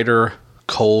Rider,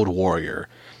 Cold Warrior.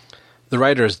 The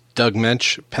writer is Doug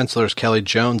Mensch, penciler is Kelly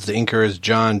Jones, the inker is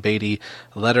John Beatty,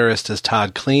 letterist is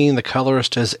Todd Kleen, the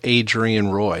colorist is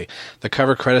Adrian Roy. The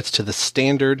cover credits to the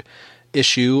standard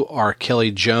issue are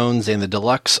Kelly Jones, and the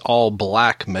deluxe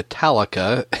all-black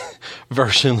Metallica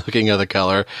version, looking at the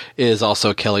color, is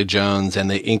also Kelly Jones, and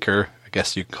the inker, I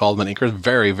guess you can call him an inker,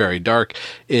 very, very dark,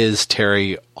 is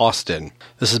Terry Austin.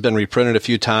 This has been reprinted a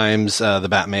few times, the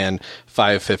Batman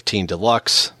 515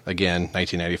 Deluxe, again,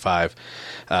 1995.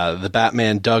 The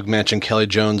Batman Doug Mensch and Kelly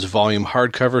Jones volume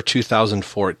hardcover,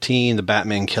 2014. The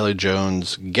Batman Kelly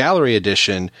Jones Gallery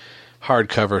Edition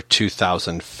hardcover,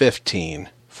 2015.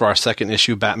 For our second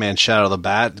issue, Batman Shadow of the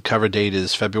Bat, the cover date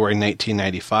is February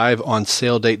 1995, on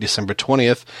sale date December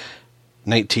 20th,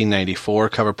 1994,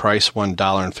 cover price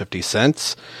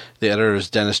 $1.50. The editor is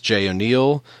Dennis J.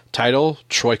 O'Neil. Title,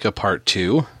 Troika Part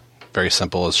 2. Very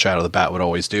simple, as Shadow of the Bat would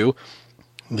always do.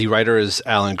 The writer is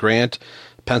Alan Grant.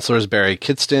 Penciler is Barry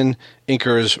Kidston.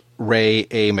 Inker is Ray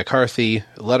A. McCarthy.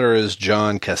 Letterer is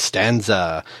John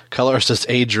Costanza. Colorist is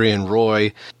Adrian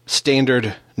Roy.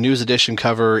 Standard News Edition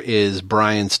cover is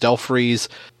Brian Stelfreeze.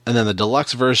 And then the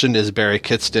deluxe version is Barry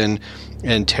Kidston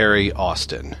and Terry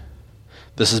Austin.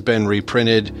 This has been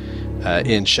reprinted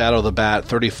in Shadow of the Bat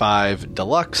 35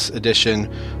 Deluxe Edition,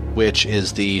 which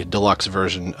is the deluxe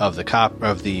version of the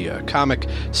comic,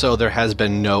 so there has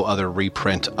been no other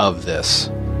reprint of this.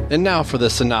 And now for the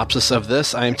synopsis of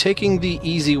this. I am taking the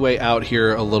easy way out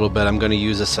here a little bit. I'm going to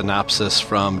use a synopsis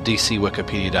from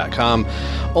DCWikipedia.com,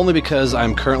 only because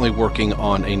I'm currently working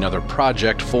on another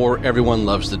project for Everyone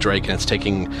Loves the Drake, and it's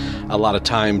taking a lot of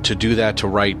time to do that, to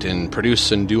write and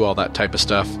produce and do all that type of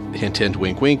stuff. Hint, hint,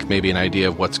 wink, wink, maybe an idea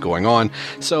of what's going on.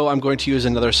 So I'm going to use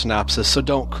another synopsis, so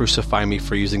don't crucify me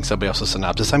for using somebody else's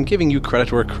synopsis. I'm giving you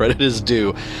credit where credit is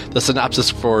due. The synopsis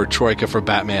for Troika for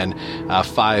Batman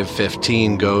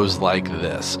 515 goes like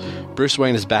this. Bruce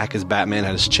Wayne is back as Batman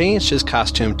and has changed his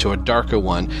costume to a darker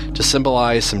one to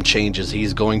symbolize some changes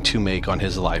he's going to make on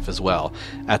his life as well.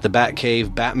 At the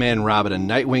Batcave, Batman, Robin, and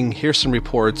Nightwing hear some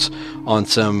reports on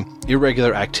some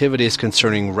irregular activities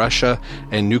concerning Russia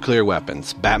and nuclear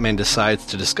weapons. Batman decides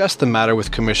to discuss the matter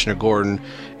with Commissioner Gordon,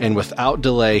 and without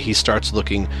delay, he starts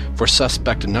looking for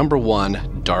suspect number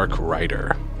 1, Dark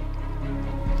Rider.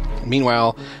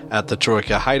 Meanwhile, at the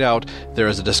Troika hideout, there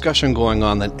is a discussion going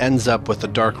on that ends up with the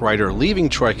Dark Rider leaving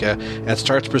Troika and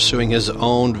starts pursuing his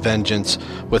own vengeance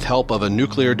with help of a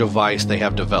nuclear device they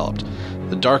have developed.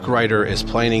 The Dark Rider is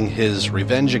planning his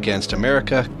revenge against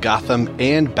America, Gotham,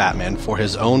 and Batman for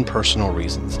his own personal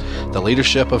reasons. The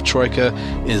leadership of Troika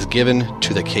is given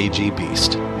to the KG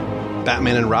Beast.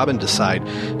 Batman and Robin decide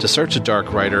to search the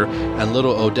Dark Rider and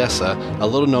Little Odessa, a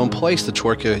little-known place the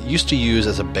Troika used to use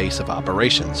as a base of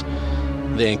operations.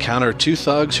 They encounter 2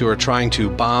 thugs who are trying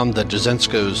to bomb the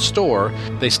Jazinsko's store.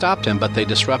 They stopped him, but they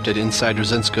disrupted inside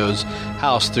Jazinsko's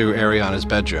house through Ariana's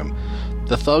bedroom.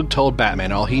 The thug told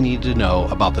Batman all he needed to know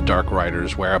about the Dark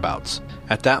Rider's whereabouts.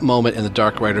 At that moment in the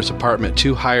Dark Rider's apartment,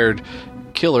 2 hired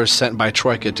killers sent by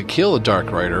Troika to kill the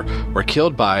Dark Rider were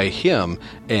killed by him,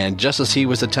 and just as he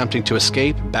was attempting to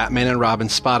escape, Batman and Robin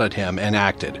spotted him and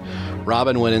acted.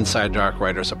 Robin went inside Dark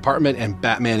Rider's apartment, and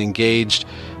Batman engaged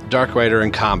Dark Rider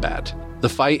in combat. The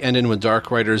fight ended when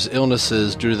Dark Rider's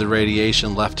illnesses due to the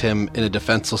radiation left him in a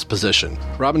defenseless position.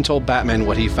 Robin told Batman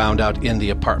what he found out in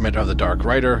the apartment of the Dark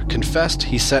Rider, confessed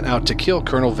he set out to kill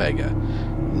Colonel Vega.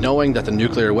 Knowing that the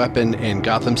nuclear weapon and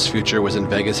Gotham's future was in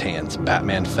Vega's hands,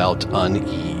 Batman felt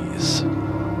unease.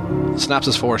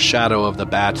 Synopsis for Shadow of the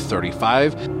Bat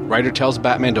 35. Ryder tells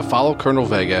Batman to follow Colonel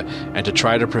Vega and to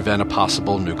try to prevent a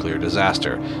possible nuclear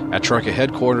disaster. At Troika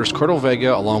headquarters, Colonel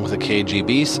Vega, along with the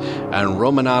KGBs and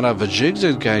Romanana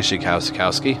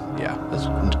Vajigzagashikowski, there's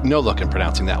no look in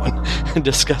pronouncing that one,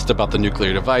 discussed about the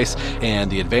nuclear device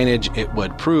and the advantage it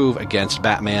would prove against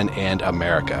Batman and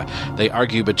America. They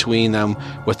argue between them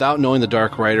without knowing the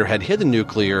Dark Rider had hid the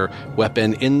nuclear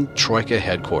weapon in Troika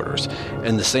headquarters.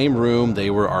 In the same room they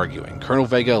were arguing. Colonel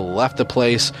Vega left the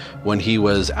place when he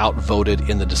was outvoted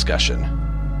in the discussion.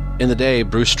 In the day,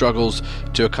 Bruce struggles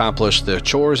to accomplish the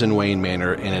chores in Wayne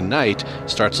Manor, and at night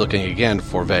starts looking again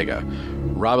for Vega.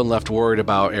 Robin left worried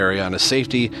about Ariana's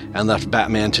safety and left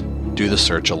Batman to do the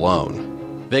search alone.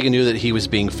 Vega knew that he was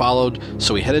being followed,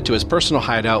 so he headed to his personal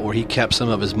hideout where he kept some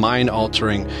of his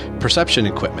mind-altering perception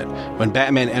equipment. When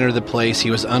Batman entered the place, he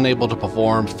was unable to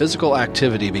perform physical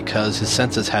activity because his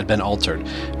senses had been altered.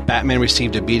 Batman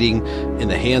received a beating in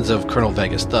the hands of Colonel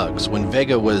Vega's thugs. When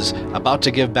Vega was about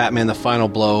to give Batman the final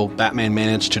blow, Batman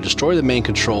managed to destroy the main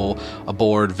control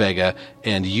aboard Vega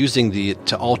and using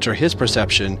to alter his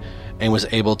perception and was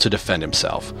able to defend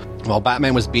himself. While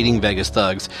Batman was beating Vega's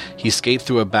thugs, he escaped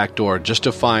through a back door just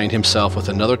to find himself with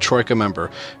another Troika member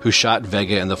who shot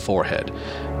Vega in the forehead.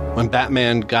 When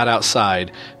Batman got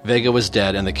outside, Vega was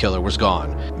dead and the killer was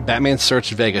gone. Batman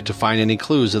searched Vega to find any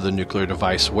clues of the nuclear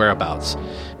device whereabouts,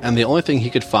 and the only thing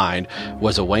he could find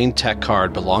was a Wayne Tech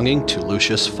card belonging to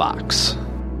Lucius Fox.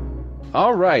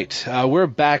 All right, we're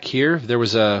back here. There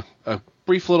was a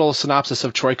brief little synopsis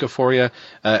of Troika for you.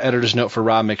 Editor's note for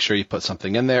Rob, make sure you put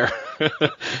something in there.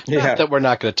 Not that we're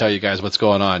not going to tell you guys what's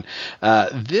going on.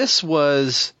 This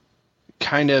was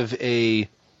kind of a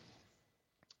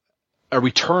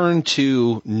return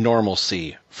to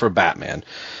normalcy for Batman.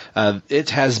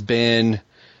 It has been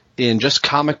in just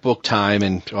comic book time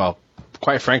and, well,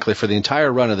 quite frankly, for the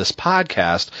entire run of this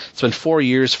podcast, it's been 4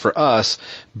 years for us,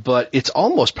 but it's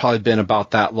almost probably been about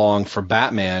that long for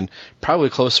Batman, probably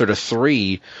closer to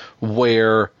 3,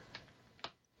 where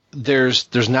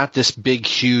there's not this big,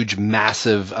 huge,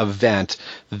 massive event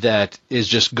that is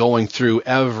just going through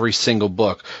every single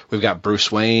book. We've got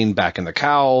Bruce Wayne back in the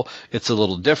cowl. It's a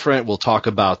little different. We'll talk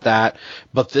about that.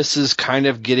 But this is kind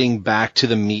of getting back to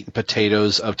the meat and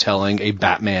potatoes of telling a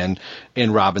Batman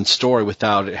and Robin story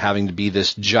without it having to be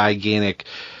this gigantic,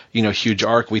 huge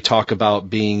arc. We talk about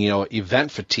being, event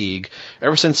fatigue.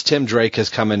 Ever since Tim Drake has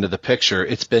come into the picture,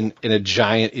 it's been in a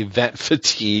giant event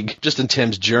fatigue just in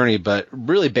Tim's journey, but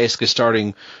really basically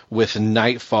starting with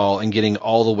Nightfall and getting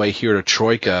all the way here to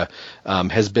Troika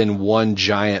has been one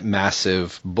giant,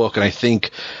 massive book. And I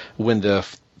think when the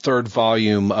third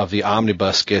volume of the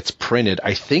omnibus gets printed,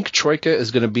 I think Troika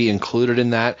is going to be included in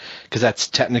that because that's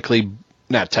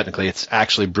not technically, it's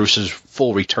actually Bruce's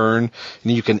full return,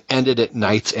 and you can end it at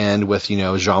Night's End with,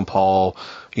 Jean-Paul,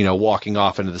 walking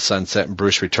off into the sunset and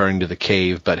Bruce returning to the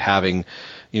cave, but having,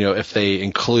 if they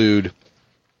include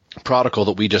Prodigal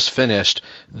that we just finished,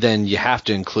 then you have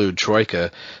to include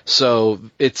Troika. So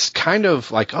it's kind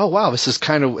of like, oh wow, it's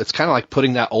kind of like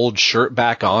putting that old shirt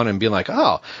back on and being like,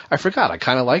 oh, I forgot, I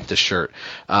kind of like this shirt.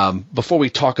 Before we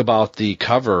talk about the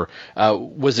cover,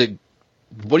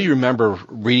 what do you remember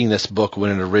reading this book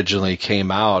when it originally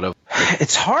came out?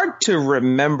 It's hard to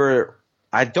remember.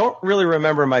 I don't really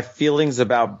remember my feelings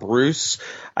about Bruce.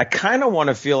 I kind of want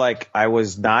to feel like I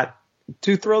was not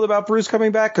too thrilled about Bruce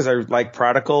coming back because I like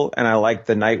Prodigal and I like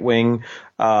the Nightwing,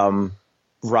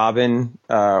 Robin,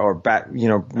 or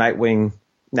Nightwing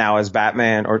now as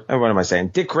Batman, or what am I saying?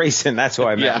 Dick Grayson. That's who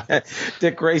I meant. Yeah.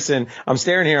 Dick Grayson. I'm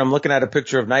staring here. I'm looking at a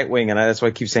picture of Nightwing, and that's why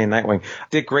I keep saying Nightwing.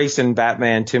 Dick Grayson,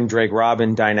 Batman, Tim Drake,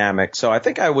 Robin dynamic. So I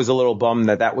think I was a little bummed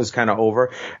that was kind of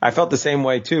over. I felt the same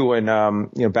way too when,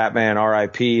 Batman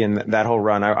R.I.P. and that whole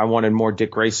run. I wanted more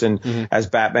Dick Grayson as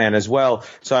Batman as well.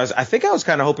 So I think I was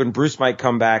kind of hoping Bruce might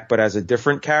come back, but as a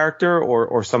different character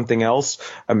or something else.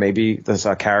 Maybe there's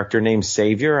a character named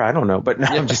Savior. I don't know, but no,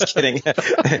 I'm just kidding.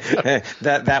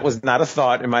 That was not a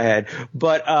thought in my head,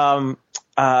 but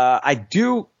I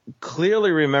do clearly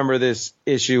remember this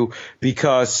issue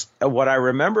because what I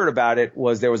remembered about it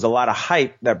was there was a lot of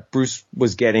hype that Bruce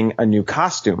was getting a new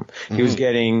costume. It was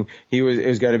going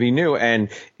to be new, and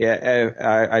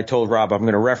I told Rob I'm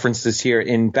going to reference this here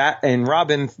in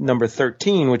Robin number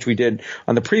 13, which we did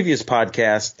on the previous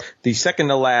podcast, the second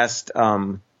to last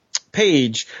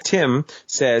page, Tim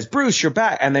says, Bruce, you're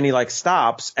back. And then he like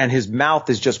stops and his mouth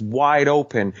is just wide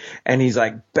open and he's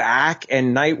like back,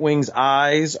 and Nightwing's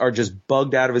eyes are just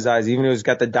bugged out of his eyes. Even though he's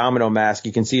got the domino mask,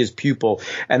 you can see his pupil,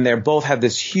 and they both have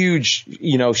this huge,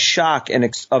 shock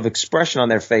and of expression on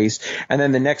their face. And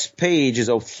then the next page is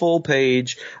a full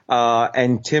page,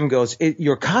 and Tim goes,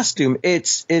 your costume,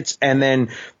 and then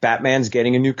Batman's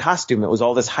getting a new costume. It was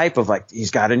all this hype of like,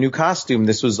 he's got a new costume.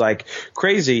 This was like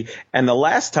crazy. And the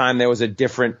last time there was a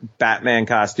different Batman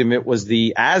costume, it was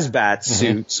the Asbat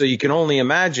suit. So you can only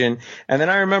imagine. And then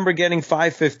I remember getting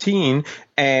 515,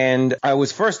 and I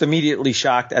was first immediately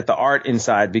shocked at the art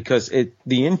inside because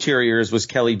the interiors was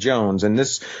Kelly Jones. And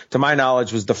this, to my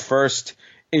knowledge, was the first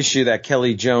issue that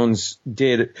Kelly Jones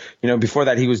did. Before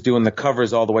that, he was doing the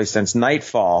covers all the way since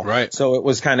Nightfall. Right. So it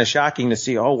was kind of shocking to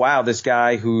see, oh, wow, this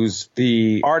guy who's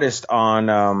the artist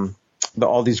on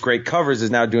all these great covers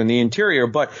is now doing the interior,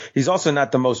 but he's also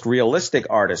not the most realistic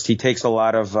artist. He takes a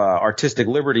lot of artistic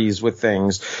liberties with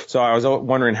things. So I was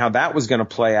wondering how that was going to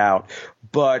play out.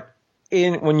 But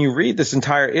when you read this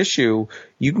entire issue,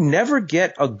 you never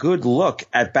get a good look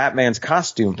at Batman's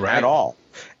costume at all.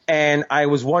 And I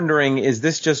was wondering, is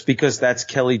this just because that's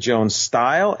Kelly Jones'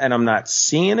 style and I'm not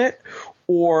seeing it?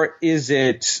 Or is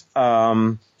it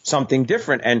something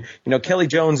different? And, Kelly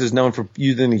Jones is known for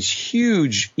using these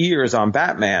huge ears on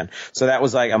Batman. So that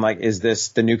was like, I'm like, is this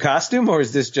the new costume or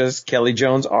is this just Kelly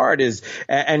Jones' art?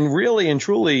 And really and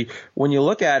truly, when you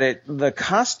look at it, the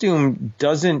costume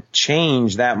doesn't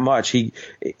change that much. He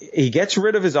gets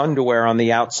rid of his underwear on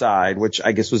the outside, which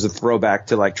I guess was a throwback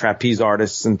to like trapeze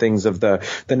artists and things of the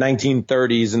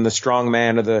 1930s and the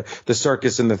strongman of the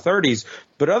circus in the 30s.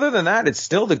 But other than that, it's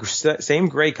still the same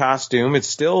gray costume. It's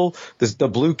still the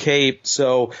blue cape.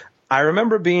 So I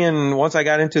remember once I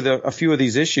got into a few of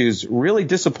these issues, really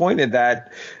disappointed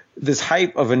that this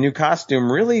hype of a new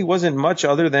costume really wasn't much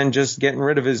other than just getting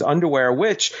rid of his underwear,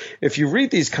 which if you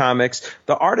read these comics,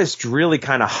 the artists really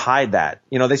kind of hide that.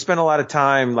 They spend a lot of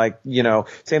time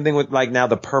same thing with like now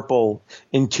the purple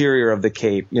interior of the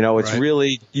cape. It's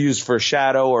really used for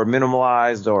shadow or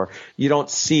minimalized, or you don't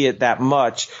see it that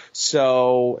much.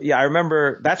 So yeah,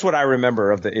 that's what I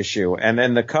remember of the issue. And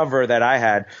then the cover that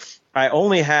I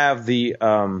only have the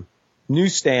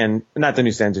not the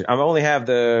newsstand. I only have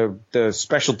the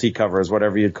specialty covers,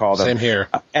 whatever you'd call them. Same here.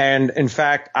 And in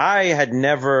fact, I had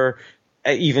never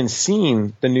even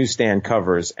seen the newsstand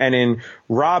covers. And in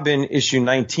Robin issue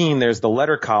 19, there's the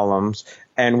letter columns,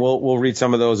 and we'll read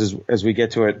some of those as we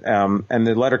get to it. And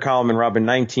the letter column in Robin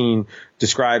 19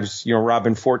 describes,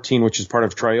 Robin 14, which is part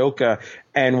of Troika.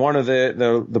 And one of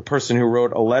the person who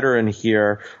wrote a letter in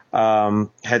here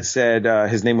had said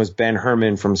his name was Ben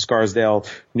Herman from Scarsdale,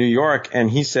 New York, and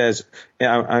he says,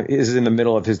 this is in the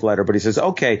middle of his letter, but he says,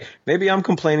 okay, maybe I'm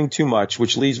complaining too much,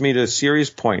 which leads me to a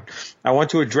serious point. I want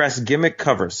to address gimmick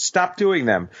covers. Stop doing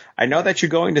them. I know that you're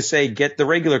going to say get the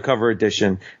regular cover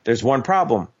edition. There's one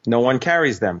problem. No one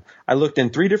carries them. I looked in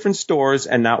 3 different stores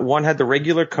and not one had the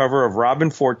regular cover of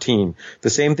Robin 14. The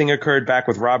same thing occurred back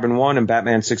with Robin 1 and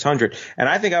Batman 600. And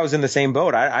I think I was in the same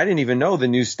boat. I didn't even know the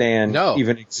newsstand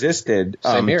even existed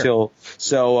until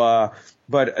so.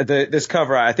 But this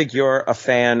cover, I think you're a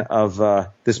fan of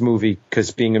this movie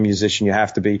because being a musician, you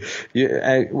have to be.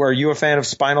 Were you a fan of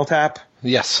Spinal Tap?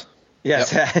 Yes.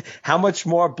 Yes. Yep. How much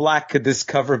more black could this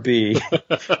cover be?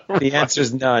 The answer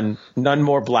is none. None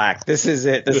more black. This is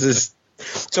it. This is.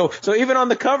 So even on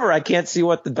the cover, I can't see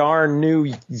what the darn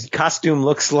new costume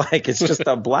looks like. It's just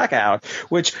a blackout,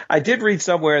 which I did read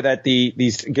somewhere that these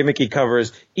gimmicky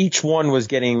covers, each one was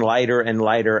getting lighter and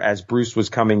lighter as Bruce was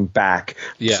coming back.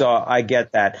 Yeah. So I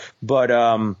get that.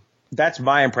 But that's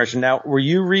my impression. Now, were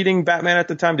you reading Batman at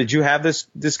the time? Did you have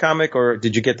this comic, or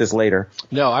did you get this later?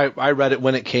 No, I read it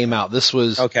when it came out. This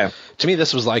was okay. To me,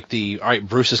 this was like all right,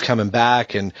 Bruce is coming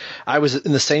back, and I was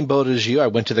in the same boat as you. I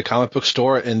went to the comic book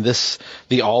store, and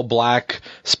the all black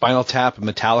Spinal Tap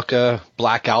Metallica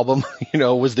Black Album,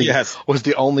 was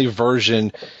the only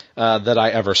version that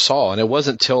I ever saw, and it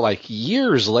wasn't till like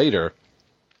years later,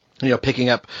 picking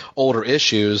up older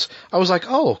issues, I was like,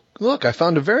 oh, look, I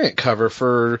found a variant cover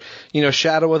for,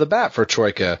 Shadow of the Bat for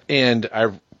Troika. And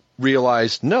I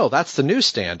realized, no, that's the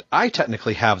newsstand. I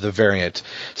technically have the variant.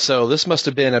 So this must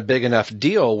have been a big enough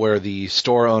deal where the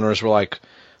store owners were like,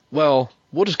 well,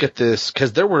 we'll just get this,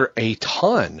 because there were a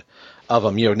ton of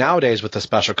them. Nowadays with the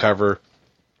special cover,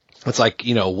 it's like,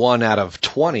 1 out of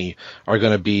 20 are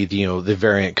going to be, the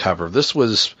variant cover. This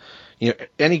was...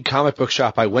 any comic book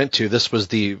shop I went to, this was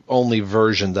the only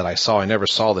version that I saw. I never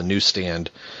saw the newsstand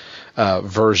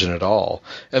version at all.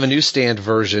 And the newsstand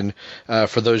version,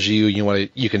 for those of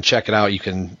you can check it out. You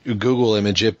can Google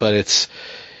image it, but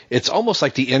it's almost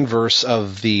like the inverse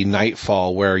of the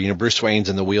Nightfall, where, you know, Bruce Wayne's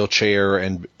in the wheelchair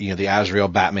and, you know, the Azrael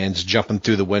Batman's jumping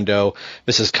through the window.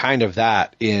 This is kind of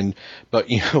that but,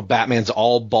 you know, Batman's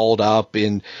all balled up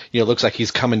and, you know, looks like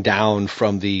he's coming down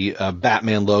from the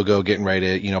Batman logo, getting ready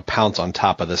to, you know, pounce on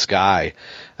top of this guy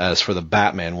as for the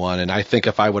Batman one. And I think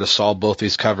if I would have saw both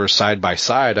these covers side by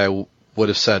side, I would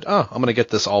have said, oh, I'm going to get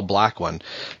this all black one.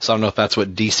 So I don't know if that's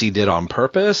what DC did on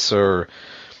purpose or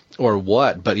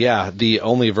what, but yeah, the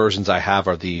only versions I have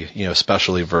are the, you know,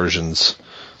 specialty versions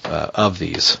of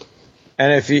these.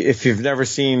 And if you've never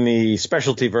seen the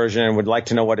specialty version and would like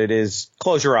to know what it is,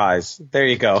 close your eyes. There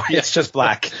you go. It's just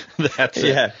black. That's it.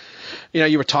 Yeah. You know,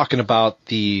 you were talking about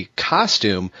the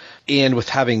costume, and with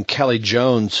having Kelly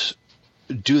Jones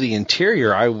do the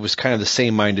interior, I was kind of the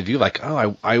same mind of you. Like,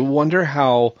 oh, I wonder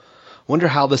how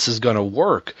this is going to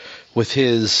work with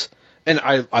his. And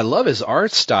I love his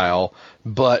art style,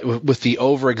 but with the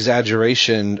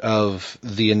over-exaggeration of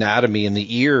the anatomy and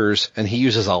the ears, and he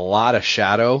uses a lot of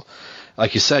shadow,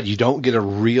 like you said, you don't get a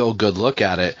real good look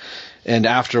at it. And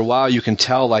after a while, you can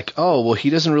tell, like, oh, well,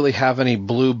 he doesn't really have any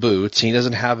blue boots. He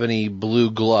doesn't have any blue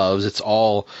gloves. It's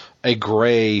all a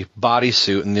gray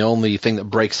bodysuit, and the only thing that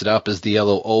breaks it up is the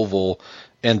yellow oval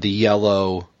and the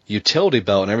yellow utility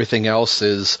belt, and everything else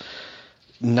is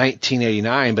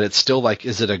 1989, but it's still like,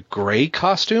 is it a gray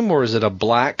costume or is it a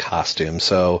black costume?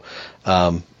 So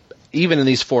even in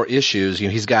these 4 issues, you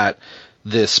know, he's got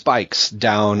the spikes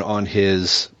down on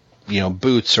his, you know,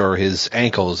 boots or his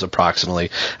ankles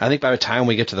approximately. I think by the time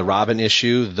we get to the Robin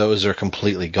issue, those are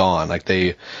completely gone. Like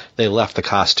they left the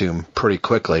costume pretty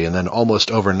quickly, and then almost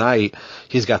overnight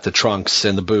he's got the trunks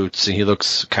and the boots and he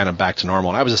looks kind of back to normal.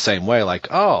 And I was the same way, like,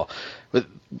 oh,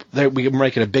 we're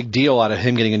making a big deal out of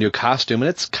him getting a new costume, and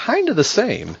it's kind of the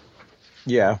same.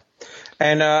 Yeah.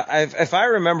 And if I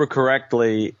remember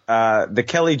correctly, the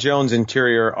Kelly Jones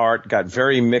interior art got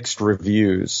very mixed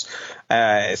reviews.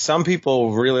 Some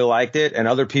people really liked it, and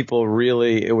other people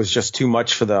it was just too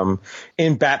much for them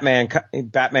in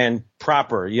Batman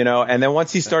proper, you know. And then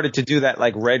once he started to do that,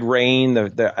 like Red Rain,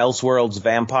 the Elseworlds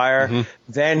vampire,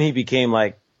 then he became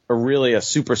like really a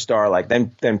superstar. Like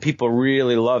then people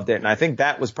really loved it, and I think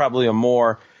that was probably a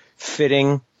more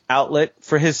fitting outlet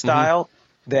for his style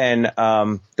than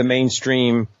the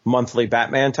mainstream monthly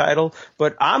Batman title.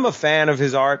 But I'm a fan of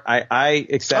his art. I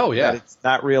accept that it's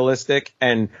not realistic,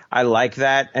 and I like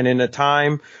that. And in a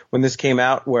time when this came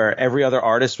out where every other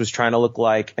artist was trying to look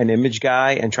like an Image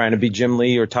guy and trying to be Jim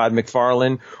Lee or Todd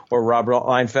McFarlane or Robert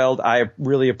Liefeld, I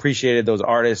really appreciated those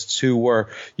artists who were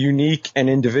unique and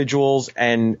individuals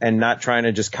and not trying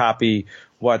to just copy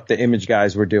what the Image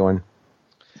guys were doing.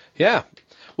 Yeah.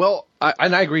 Well,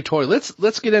 I agree totally.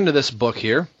 Let's get into this book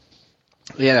here.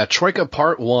 Yeah, Troika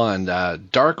Part 1,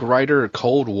 Dark Rider,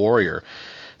 Cold Warrior.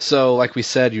 So, like we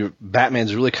said,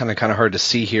 Batman's really kind of hard to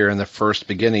see here in the first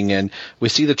beginning, and we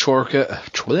see the Troika.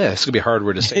 This could be a hard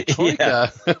word to say.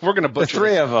 Troika. We're going to butcher the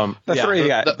three of them. The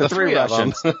three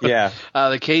Russians. Yeah.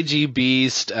 The KG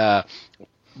Beast.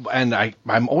 And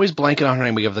I'm always blanking on her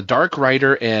name. We have the Dark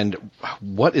Rider, and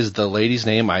what is the lady's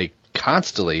name? I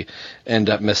constantly end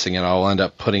up missing it. I'll end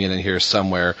up putting it in here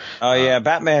somewhere. Oh yeah,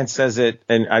 Batman says it,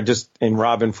 and in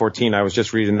Robin 14, I was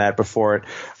just reading that before it.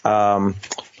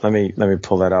 Let me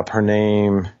pull that up. Her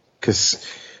name, because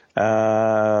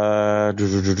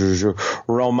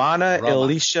Romana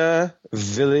Elisha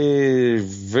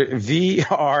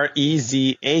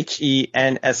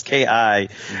Vrezhenski.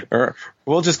 Or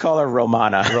we'll just call her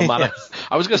Romana. Romana.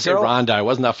 I was going to say Rhonda. I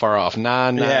wasn't that far off. Nah,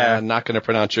 I'm not going to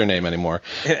pronounce your name anymore.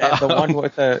 The one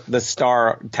with the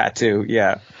star tattoo.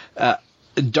 Yeah.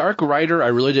 Dark Rider, I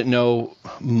really didn't know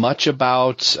much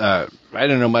about. I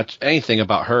didn't know anything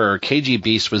about her. KG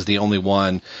Beast was the only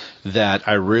one that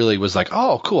I really was like,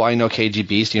 oh, cool, I know KG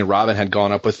Beast. You know, Robin had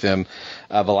gone up with him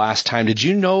the last time. Did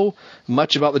you know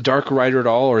much about the Dark Rider at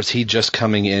all, or is he just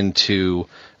coming into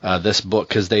this book?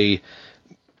 Because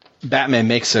Batman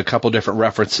makes a couple different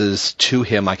references to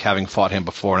him, like having fought him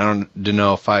before, and I don't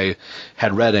know if I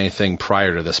had read anything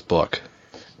prior to this book.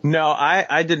 No,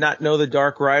 I did not know the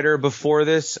Dark Rider before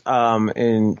this.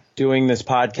 In doing this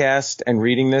podcast and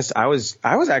reading this, I was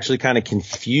actually kind of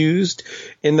confused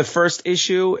in the first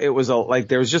issue. It was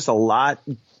there was just a lot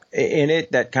in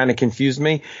it that kind of confused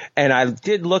me, and I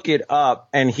did look it up,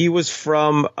 and he was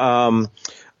from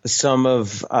some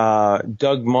of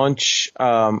Doug Munch,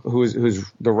 who's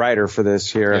the writer for this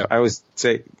here. Yeah. I always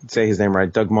say his name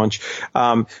right, Doug Munch.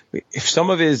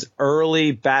 Some of his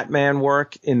early Batman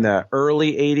work in the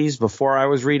early 80s, before I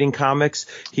was reading comics,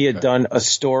 he had done a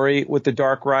story with the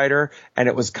Dark Rider, and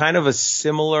it was kind of a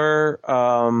similar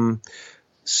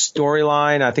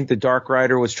storyline. I think the Dark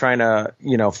Rider was trying to,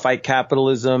 fight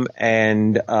capitalism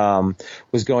and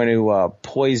was going to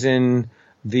poison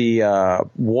the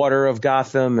water of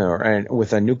Gotham and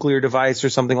with a nuclear device or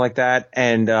something like that.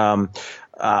 And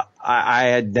I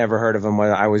had never heard of him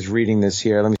when I was reading this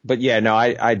here.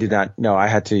 I did not know. I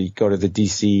had to go to the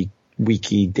DC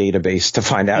Wiki database to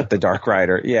find out the Dark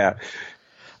Rider. Yeah.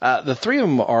 The three of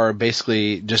them are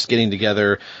basically just getting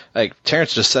together. Like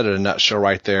Terence just said it in a nutshell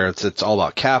right there. It's all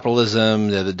about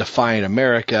capitalism, the defying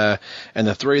America, and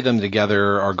the three of them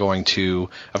together are going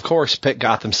to, of course, pick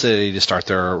Gotham City to start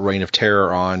their reign of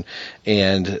terror on.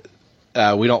 And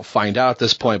we don't find out at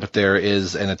this point, but there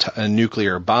is a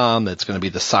nuclear bomb that's going to be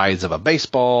the size of a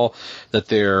baseball that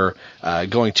they're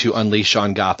going to unleash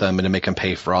on Gotham and to make them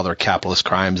pay for all their capitalist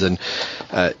crimes. And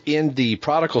in the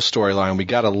Prodigal storyline, we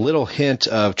got a little hint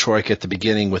of Troika at the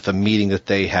beginning with a meeting that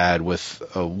they had with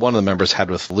one of the members had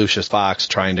with Lucius Fox,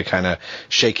 trying to kind of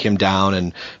shake him down.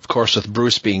 And of course, with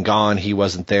Bruce being gone, he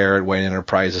wasn't there at Wayne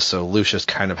Enterprises, so Lucius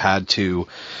kind of had to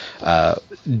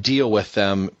deal with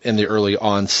them in the early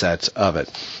onset of it.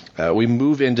 We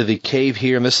move into the cave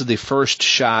here, and this is the first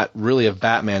shot really of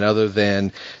Batman other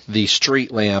than the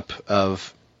street lamp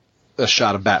of a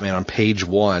shot of Batman on page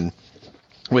 1,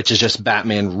 which is just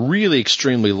Batman really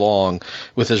extremely long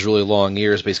with his really long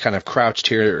ears, but he's kind of crouched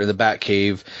here in the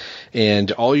Batcave.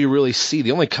 And all you really see,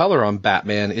 the only color on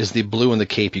Batman is the blue in the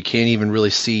cape. You can't even really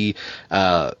see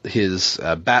his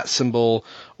bat symbol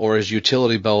or his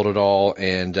utility belt at all.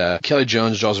 And Kelly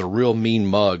Jones draws a real mean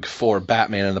mug for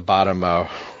Batman in the bottom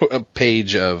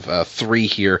page of 3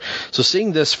 here. So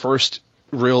seeing this first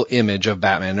real image of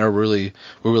Batman, we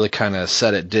really kind of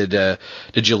said it.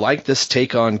 Did you like this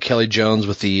take on Kelly Jones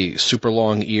with the super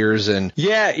long ears? And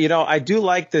yeah, I do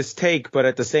like this take, but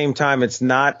at the same time, it's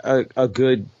not a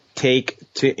good take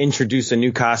to introduce a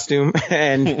new costume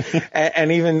and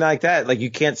even like that, like you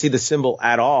can't see the symbol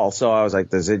at all. So I was like,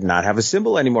 does it not have a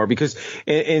symbol anymore? Because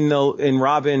in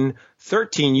Robin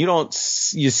 13, you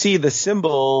see the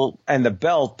symbol and the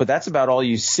belt, but that's about all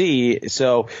you see.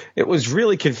 So it was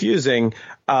really confusing.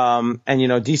 And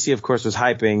DC of course was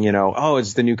hyping,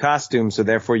 it's the new costume, so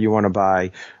therefore you want to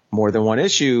buy more than one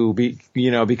issue,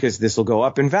 because this will go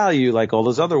up in value like all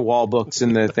those other wall books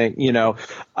and the thing,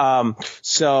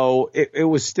 so it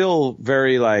was still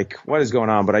very like, what is going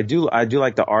on? But I do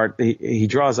like the art. He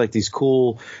draws like these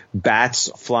cool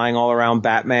bats flying all around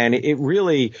Batman. It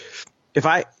really,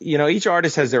 each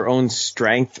artist has their own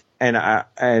strength and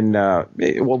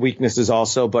weaknesses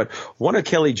also, but one of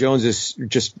Kelly Jones's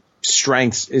just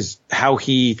strengths is how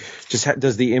he just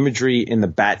does the imagery in the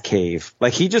Batcave.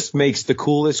 Like he just makes the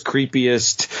coolest,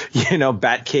 creepiest,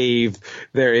 Batcave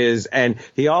there is. And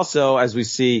he also, as we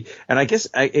see, and I guess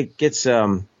it gets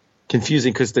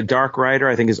confusing because the Dark Rider,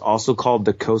 I think, is also called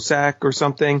the Cossack or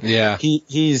something. Yeah.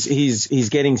 He's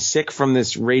getting sick from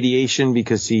this radiation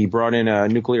because he brought in a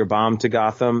nuclear bomb to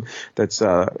Gotham that's,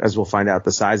 as we'll find out,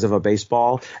 the size of a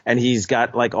baseball. And he's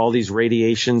got like all these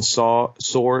radiation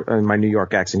in my New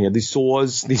York accent here, these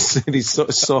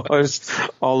saws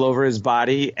all over his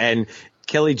body. And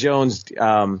Kelly Jones,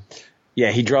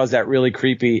 he draws that really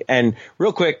creepy. And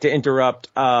real quick to interrupt,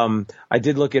 I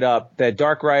did look it up. That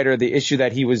Dark Rider, the issue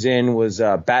that he was in was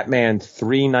Batman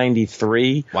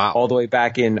 393. Wow. All the way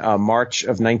back in March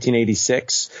of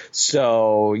 1986.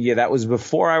 So, yeah, that was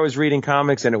before I was reading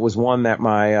comics, and it was one that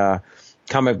my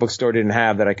comic book store didn't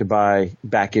have that I could buy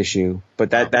back issue. But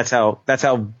that's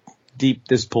how deep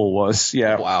this pull was.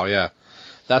 Yeah. Wow, yeah.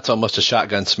 That's almost a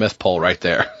Shotgun Smith pull right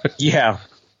there. Yeah.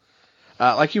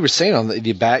 Like you were saying on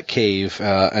the Batcave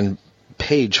on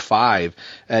page 5,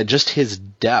 just his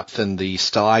depth and the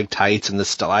stalactites and the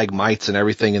stalagmites and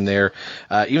everything in there.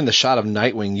 Even the shot of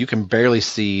Nightwing, you can barely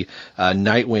see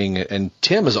Nightwing, and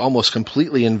Tim is almost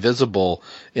completely invisible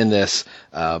in this.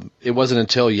 It wasn't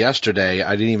until yesterday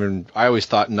I always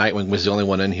thought Nightwing was the only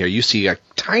one in here. You see a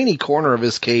tiny corner of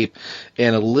his cape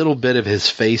and a little bit of his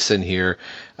face in here.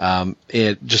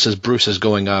 Just as Bruce is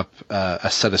going up a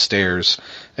set of stairs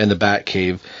in the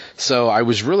Batcave. So I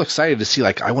was real excited to see,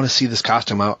 I want to see this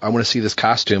costume. I want to see this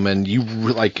costume. And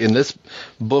in this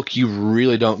book, you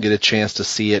really don't get a chance to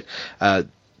see it.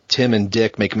 Tim and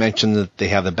Dick make mention that they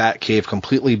have the Batcave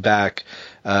completely back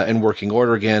in working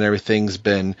order again. Everything's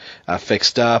been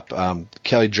fixed up.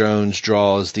 Kelly Jones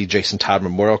draws the Jason Todd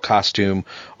Memorial costume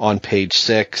on page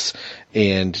 6.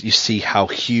 And you see how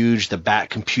huge the Bat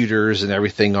computers and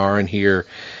everything are in here.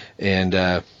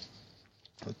 And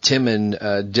Tim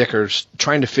and Dick are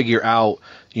trying to figure out,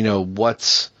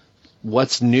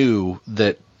 what's new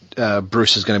that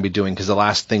Bruce is going to be doing, because the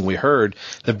last thing we heard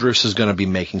that Bruce is going to be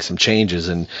making some changes,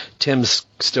 and Tim's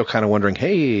still kind of wondering,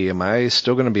 hey, am I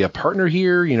still going to be a partner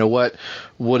here?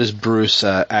 What is Bruce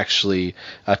actually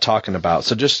talking about?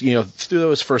 So just, through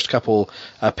those first couple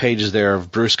pages there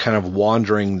of Bruce kind of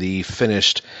wandering the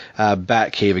finished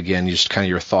Batcave again, just kind of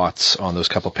your thoughts on those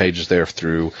couple pages there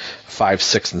through 5,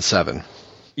 6, and 7.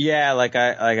 Yeah, like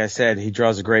I said, he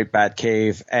draws a great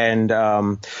Batcave,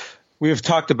 and we've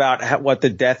talked about what the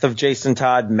death of Jason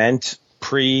Todd meant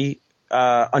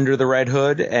Under the Red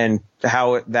Hood, and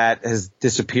how that has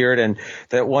disappeared. And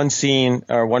that one scene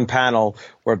or one panel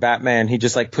where Batman, he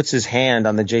just puts his hand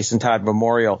on the Jason Todd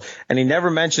memorial, and he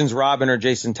never mentions Robin or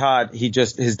Jason Todd.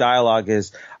 His dialogue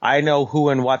is, I know who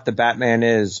and what the Batman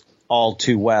is all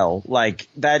too well.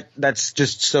 That's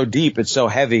just so deep. It's so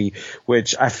heavy,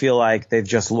 which I feel like they've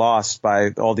just lost by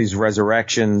all these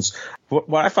resurrections.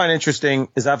 What I find interesting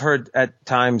is I've heard at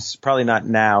times, probably not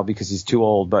now because he's too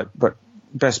old, but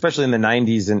especially in the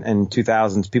 90s and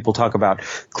 2000s, people talk about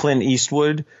Clint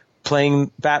Eastwood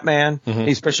playing Batman,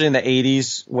 especially in the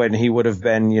 80s when he would have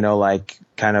been, or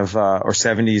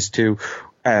 70s too.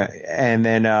 And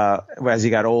then as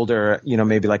he got older,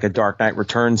 maybe like a Dark Knight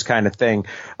Returns kind of thing.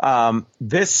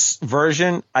 This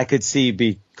version I could see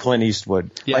be Clint Eastwood.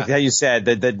 Yeah. Like how you said,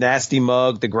 the nasty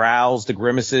mug, the growls, the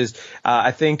grimaces.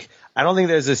 I don't think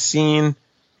there's a scene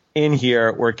in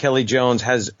here where Kelly Jones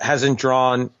hasn't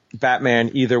drawn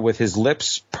Batman either with his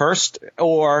lips pursed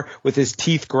or with his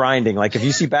teeth grinding. Like if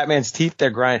you see Batman's teeth, they're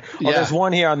grinding. Oh, there's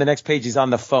one here on the next page. He's on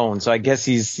the phone. So I guess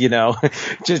he's,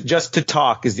 just to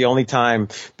talk is the only time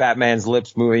Batman's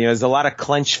lips move. There's a lot of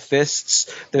clenched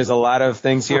fists. There's a lot of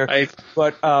things here. Right.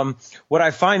 But what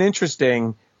I find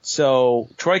interesting, so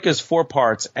Troika's 4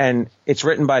 parts, and it's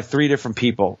written by 3 different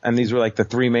people. And these were like the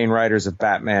 3 main writers of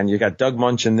Batman. You got Doug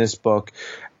Munch in this book,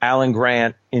 Alan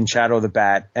Grant in Shadow of the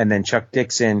Bat, and then Chuck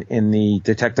Dixon in the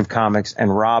Detective Comics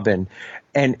and Robin.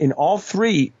 And in all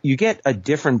 3, you get a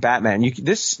different Batman.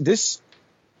 It's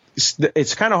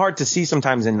kind of hard to see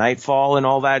sometimes in Nightfall and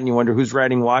all that, and you wonder who's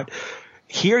writing what.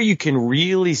 Here you can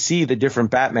really see the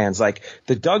different Batmans, like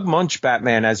the Doug Munch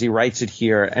Batman as he writes it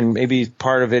here, and maybe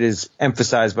part of it is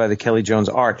emphasized by the Kelly Jones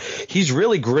art. He's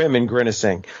really grim and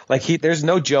grimacing. There's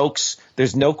no jokes,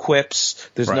 there's no quips,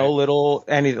 there's no little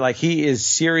he is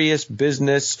serious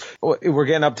business. We're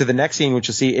getting up to the next scene, which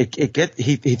you'll see.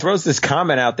 He throws this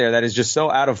comment out there that is just so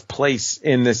out of place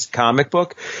in this comic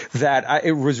book that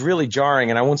it was really jarring.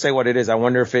 And I won't say what it is. I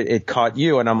wonder if it caught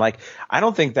you. And I'm like, I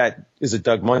don't think that is a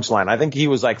Doug Munch line. I think he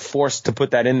was forced to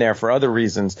put that in there for other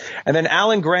reasons. And then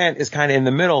Alan Grant is kind of in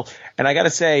the middle. And I got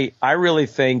to say, I really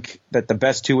think that the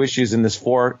best 2 issues in this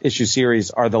 4-issue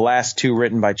series are the last 2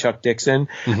 written by Chuck Dixon.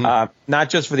 Not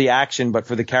just for the action, but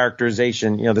for the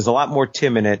characterization. There's a lot more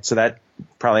Tim in it, so that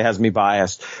probably has me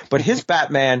biased. But his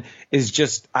Batman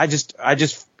is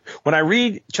when I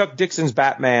read Chuck Dixon's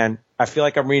Batman, I feel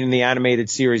like I'm reading the animated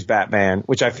series Batman,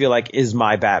 which I feel like is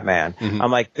my Batman.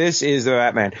 I'm like, this is the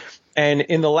Batman. And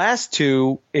in the last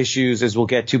 2 issues, as we'll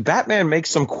get to, Batman makes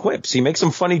some quips. He makes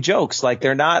some funny jokes.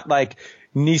 They're not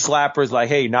knee slappers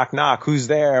hey, knock, knock, who's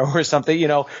there or something,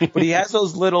 but he has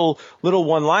those little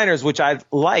one-liners, which I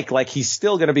like he's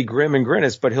still going to be grim and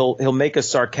grimace, but he'll make a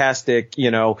sarcastic,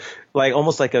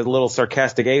 almost like a little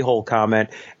sarcastic a-hole comment.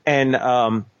 And,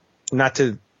 not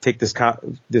to take this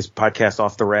podcast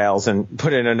off the rails and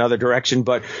put it in another direction,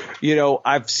 but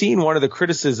I've seen one of the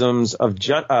criticisms of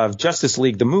Justice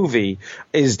League, the movie,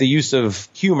 is the use of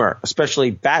humor,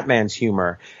 especially Batman's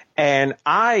humor. And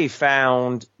I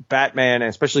found Batman, and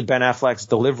especially Ben Affleck's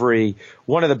delivery,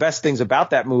 one of the best things about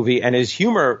that movie, and his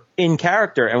humor in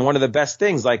character. And one of the best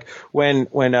things, when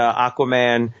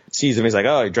Aquaman sees him, he's like,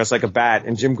 oh, you're dressed like a bat.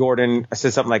 And Jim Gordon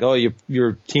says something like, oh,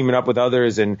 you're teaming up with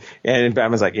others. And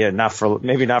Batman's like, yeah,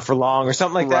 maybe not for long, or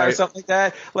something like that, or something like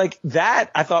that.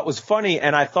 That I thought was funny.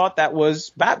 And I thought that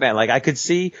was Batman. I could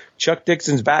see Chuck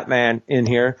Dixon's Batman in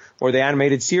here, or the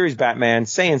animated series Batman,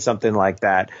 saying something like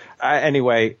that.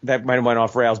 Anyway, that might have went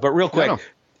off rails, but real quick.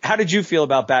 How did you feel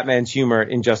about Batman's humor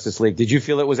in Justice League? Did you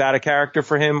feel it was out of character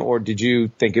for him, or did you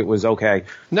think it was okay?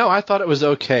 No, I thought it was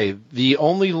okay. The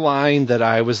only line that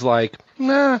I was like,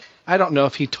 nah, I don't know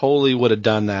if he totally would have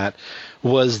done that,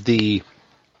 was the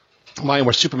line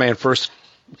where Superman first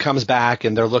comes back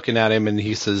and they're looking at him and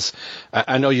he says,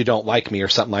 I know you don't like me, or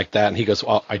something like that. And he goes,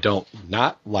 well, I don't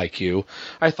not like you.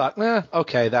 I thought,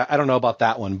 okay, I don't know about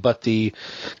that one. But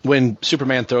when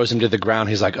Superman throws him to the ground,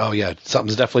 he's like, oh yeah,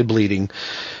 something's definitely bleeding.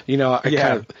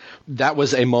 That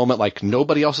was a moment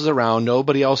nobody else is around.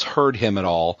 Nobody else heard him at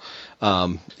all.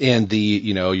 And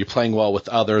you're playing well with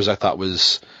others, I thought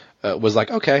was was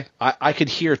like, okay, I could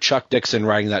hear Chuck Dixon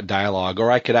writing that dialogue,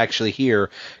 or I could actually hear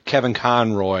Kevin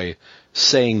Conroy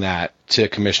saying that to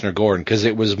Commissioner Gordon, because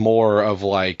it was more of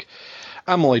like,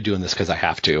 I'm only doing this because I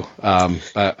have to. I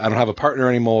don't have a partner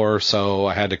anymore, so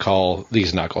I had to call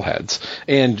these knuckleheads.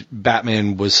 And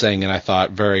Batman was saying, and I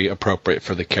thought very appropriate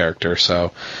for the character,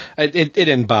 so it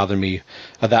didn't bother me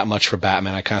that much for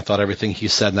Batman. I kind of thought everything he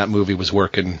said in that movie was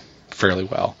working fairly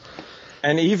well.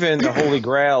 And even the Holy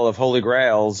Grail of Holy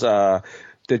Grails,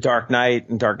 The Dark Knight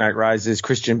and Dark Knight Rises,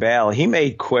 Christian Bale, he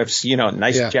made quips,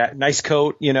 nice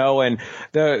coat, and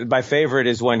my favorite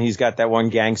is when he's got that one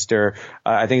gangster,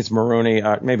 I think it's Maroney,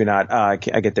 maybe not, I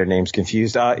get their names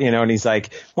confused, and he's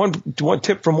like, one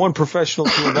tip from one professional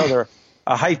to another.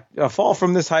 A fall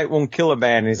from this height won't kill a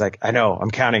man. And he's like, I know,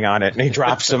 I'm counting on it. And he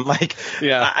drops him like,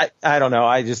 I don't know.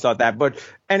 I just thought that. But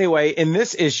anyway, in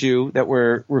this issue that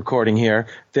we're recording here,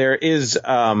 there is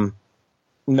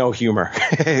no humor.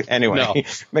 Anyway, no.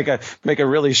 Make a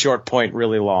really short point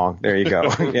really long. There you go.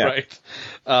 Yeah.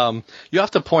 Right. You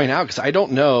have to point out, because I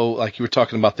don't know, like you were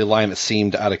talking about the line that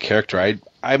seemed out of character.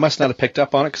 I must not have picked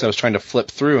up on it because I was trying to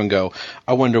flip through and go,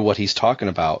 I wonder what he's talking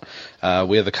about.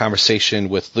 We have the conversation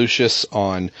with Lucius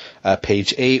on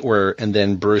page 8, and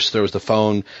then Bruce throws the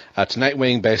phone to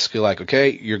Nightwing, basically like,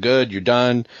 okay, you're good, you're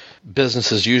done,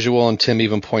 business as usual. And Tim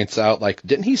even points out, like,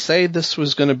 didn't he say this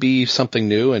was going to be something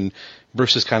new? And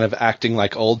Bruce is kind of acting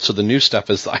like old, so the new stuff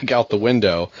is like out the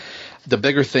window. The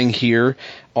bigger thing here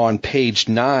on page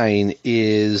 9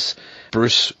 is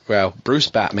Bruce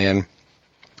Batman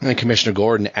and Commissioner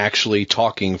Gordon actually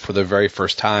talking for the very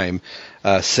first time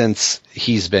since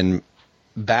he's been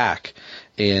back.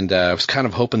 And I was kind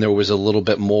of hoping there was a little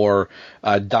bit more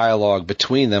dialogue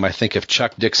between them. I think if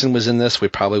Chuck Dixon was in this, we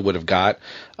probably would have got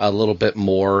a little bit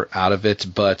more out of it.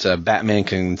 But Batman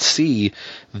can see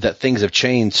that things have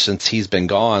changed since he's been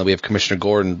gone. We have Commissioner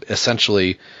Gordon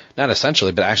not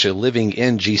essentially, but actually living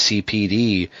in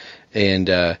GCPD.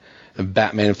 And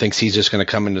Batman thinks he's just going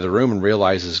to come into the room and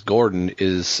realizes Gordon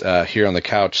is here on the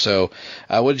couch. So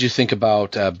what did you think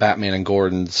about Batman and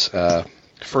Gordon's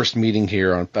first meeting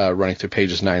here on running through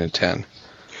pages 9 and 10?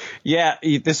 Yeah,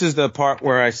 this is the part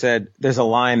where I said there's a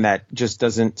line that just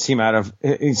doesn't seems out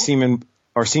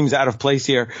of place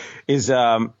here. Is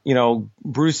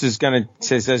Bruce is gonna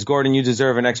says, Gordon, you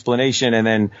deserve an explanation, and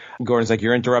then Gordon's like,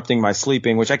 you're interrupting my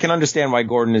sleeping, which I can understand why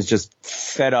Gordon is just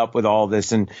fed up with all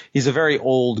this, and he's a very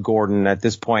old Gordon at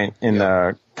this point in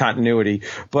the continuity.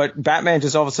 But Batman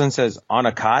just all of a sudden says, on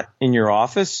a cot in your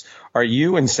office, are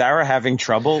you and Sarah having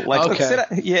trouble? Like,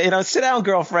 okay. Sit down,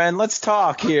 girlfriend. Let's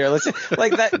talk here.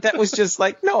 Like that was just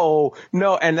like, no.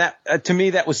 And that, to me,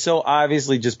 that was so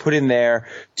obviously just put in there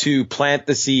to plant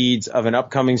the seeds of an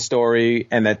upcoming story,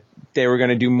 and that they were going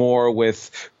to do more with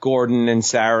Gordon and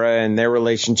Sarah and their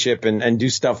relationship and do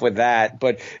stuff with that.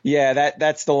 But yeah,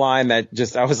 that's the line that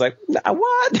just, I was like,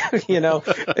 what?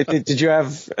 Did you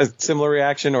have a similar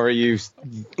reaction, or are you?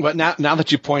 But now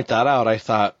that you point that out, I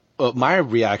thought, my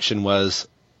reaction was,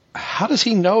 how does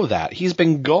he know that? He's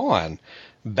been gone.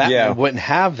 Batman wouldn't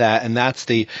have that, and that's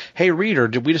the, hey, reader,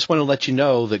 we just want to let you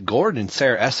know that Gordon and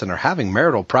Sarah Essen are having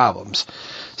marital problems.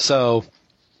 So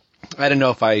I don't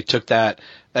know if I took that.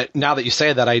 Now that you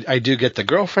say that, I do get the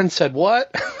girlfriend said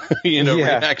what?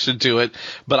 Reaction to it.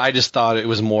 But I just thought it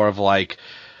was more of like,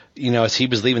 as he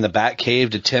was leaving the Batcave,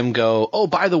 did Tim go, oh,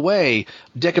 by the way,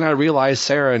 Dick and I realized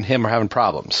Sarah and him are having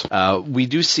problems. We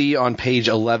do see on page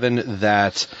 11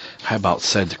 that, I about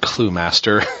said Clue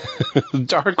Master,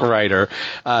 Dark Rider,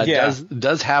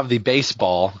 does have the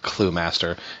baseball, Clue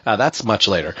Master, that's much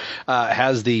later,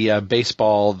 has the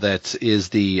baseball that is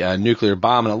the nuclear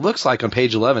bomb, and it looks like on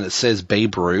page 11 it says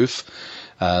Babe Ruth.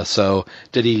 So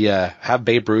did he have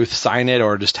Babe Ruth sign it,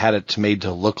 or just had it made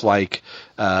to look like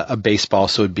a baseball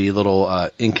so it'd be a little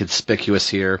inconspicuous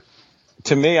here?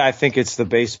 To me, I think it's the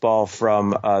baseball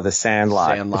from the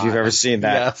Sandlot, if you've ever seen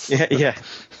that. Yes. Yeah.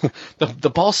 The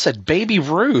ball said Baby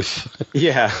Ruth.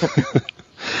 Yeah.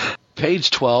 Page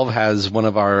 12 has one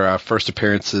of our first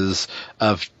appearances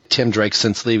of Tim Drake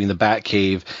since leaving the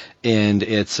Batcave, and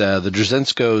it's the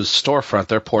Drzezinsko's storefront,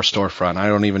 their poor storefront. I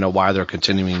don't even know why they're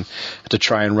continuing to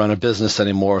try and run a business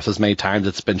anymore with as many times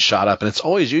it's been shot up. And it's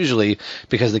always usually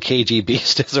because the KG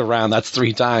Beast is around. That's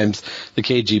 3 times the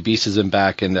KG Beast has been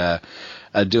back and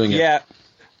doing it. Yeah.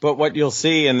 But what you'll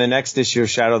see in the next issue of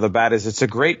Shadow of the Bat is it's a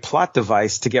great plot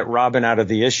device to get Robin out of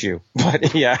the issue.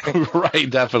 But yeah. Right,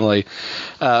 definitely.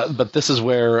 But this is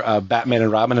where Batman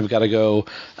and Robin have got to go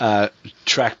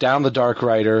track down the Dark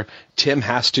Rider. Tim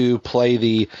has to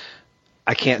play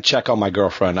I can't check on my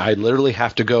girlfriend. I literally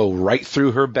have to go right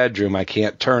through her bedroom. I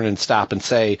can't turn and stop and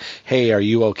say, hey, are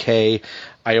you okay?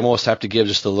 I almost have to give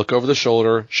just the look over the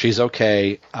shoulder, she's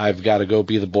okay, I've got to go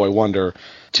be the boy wonder,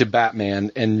 to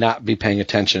Batman and not be paying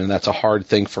attention. And that's a hard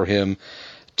thing for him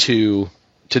to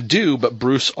do, but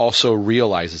Bruce also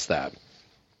realizes that.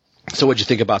 So what'd you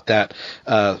think about that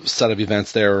set of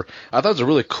events there? I thought it was a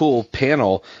really cool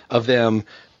panel of them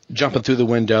jumping through the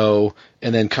window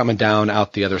and then coming down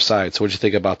out the other side. So what'd you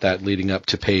think about that leading up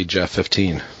to page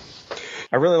 15?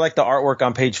 I really like the artwork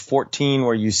on page 14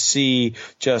 where you see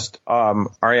just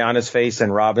Ariana's face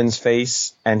and Robin's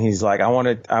face, and he's like, I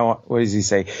want, what does he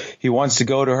say? He wants to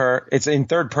go to her. It's in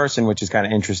third person, which is kind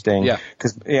of interesting. Yeah.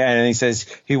 And he says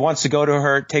he wants to go to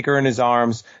her, take her in his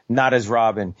arms, not as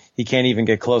Robin. He can't even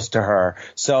get close to her.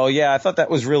 So, yeah, I thought that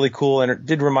was really cool, and it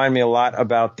did remind me a lot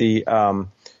about the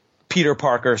Peter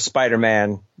Parker,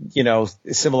 Spider-Man,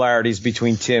 similarities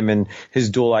between Tim and his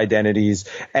dual identities.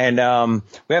 And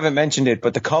we haven't mentioned it,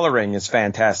 but the coloring is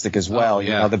fantastic as well. Oh,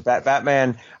 yeah. The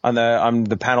Batman on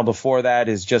the panel before that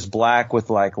is just black with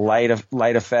like light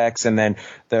effects, and then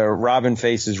the Robin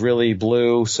face is really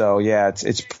blue. So yeah,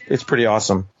 it's pretty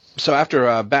awesome. So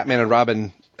after Batman and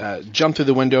Robin jump through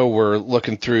the window, we're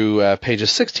looking through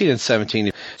pages 16 and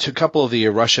 17. So a couple of the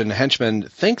Russian henchmen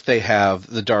think they have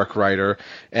the Dark Rider,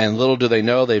 and little do they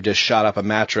know they've just shot up a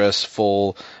mattress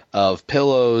full of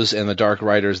pillows, and the Dark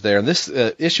Rider's there. And this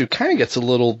issue kind of gets a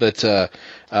little bit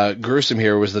gruesome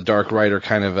here, was the Dark Rider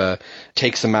kind of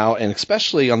takes them out, and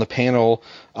especially on the panel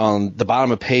on the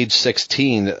bottom of page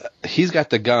 16, he's got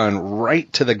the gun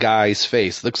right to the guy's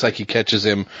face. Looks like he catches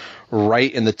him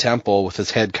right in the temple with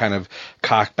his head kind of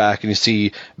cocked back, and you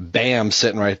see Bam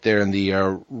sitting right there, and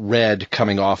the red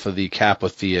coming off of the cap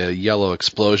with the yellow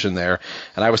explosion there.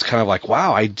 And I was kind of like,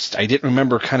 wow, I didn't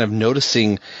remember kind of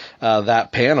noticing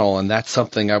that panel, and that's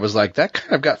something I was like, that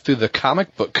kind of got through the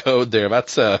comic book code there.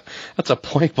 That's a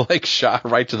point blank shot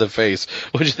right to the face.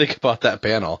 What did you think about that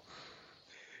panel?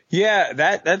 Yeah,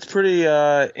 that's pretty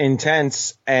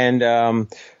intense, and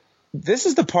this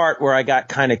is the part where I got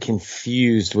kind of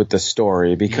confused with the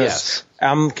story, because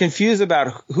I'm confused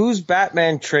about who's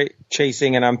Batman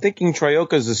chasing, and I'm thinking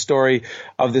Troika is the story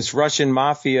of this Russian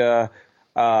mafia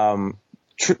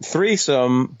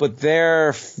threesome, but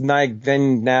they're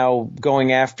then now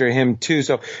going after him too.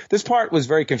 So this part was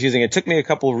very confusing. It took me a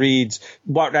couple reads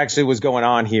what actually was going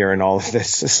on here in all of this.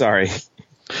 Sorry.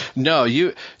 No,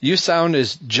 you sound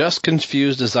as just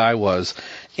confused as I was.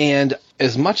 And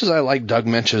as much as I like Doug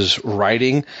Mench's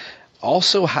writing,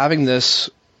 also having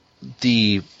the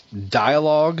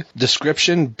dialogue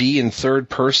description be in third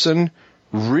person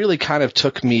really kind of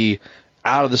took me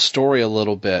out of the story a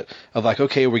little bit, of like,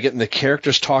 okay, we're getting the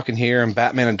characters talking here, and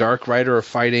Batman and Dark Rider are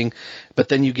fighting, but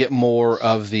then you get more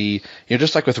of the,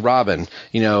 just like with Robin,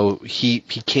 he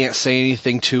can't say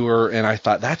anything to her, and I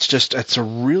thought that's a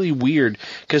really weird,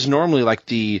 because normally like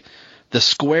the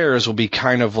squares will be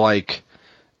kind of like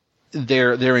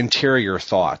their interior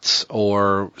thoughts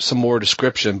or some more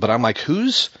description, but I'm like,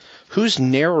 who's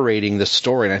narrating the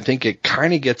story? And I think it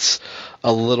kind of gets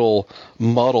a little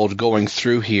muddled going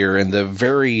through here. And the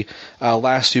very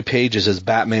last 2 pages is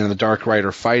Batman and the Dark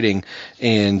Rider fighting,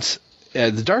 and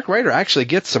the Dark Rider actually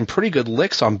gets some pretty good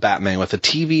licks on Batman with a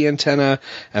TV antenna,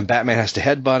 and Batman has to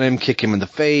headbutt him, kick him in the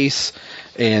face.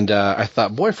 And I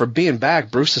thought, boy, for being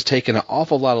back, Bruce has taken an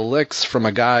awful lot of licks from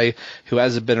a guy who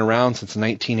hasn't been around since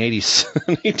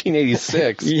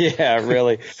 1986. Yeah,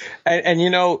 really.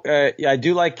 And I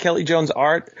do like Kelly Jones'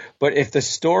 art, but if the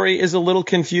story is a little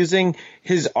confusing,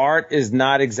 his art is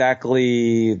not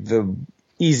exactly the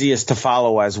easiest to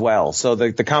follow as well. So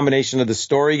the combination of the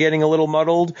story getting a little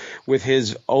muddled with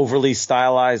his overly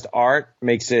stylized art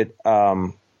makes it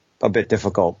a bit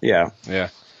difficult. Yeah. Yeah.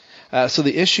 So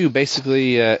the issue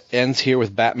basically ends here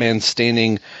with Batman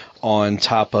standing on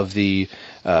top of the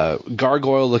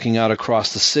gargoyle looking out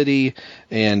across the city,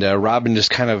 and Robin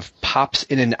just kind of pops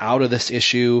in and out of this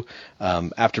issue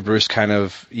after Bruce kind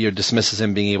of dismisses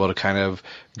him being able to kind of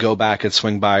go back and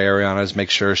swing by Ariana's, make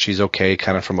sure she's okay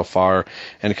kind of from afar,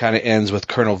 and it kind of ends with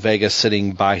Colonel Vega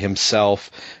sitting by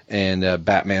himself and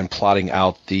Batman plotting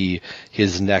out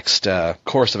his next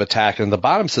course of attack. And the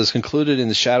bottom says, concluded in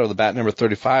the shadow of the Bat number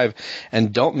 35,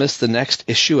 and don't miss the next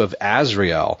issue of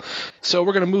Azrael. So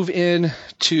we're going to move in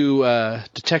to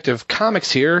Detective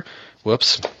Comics here.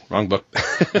 Whoops, wrong book.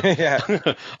 Yeah.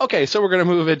 Okay, so we're going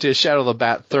to move into Shadow of the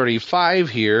Bat 35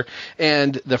 here,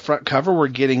 and the front cover, we're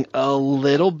getting a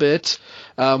little bit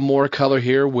more color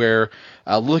here, where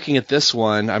looking at this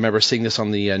one, I remember seeing this on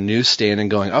the newsstand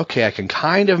and going, okay, I can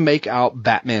kind of make out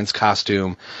Batman's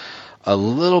costume a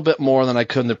little bit more than I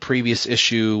could in the previous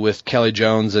issue with Kelly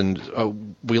Jones,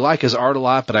 and we like his art a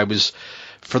lot, but I was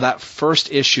for that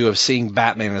first issue of seeing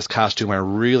Batman in his costume, I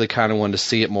really kind of wanted to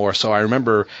see it more. So I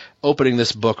remember opening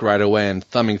this book right away and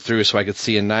thumbing through so I could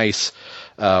see a nice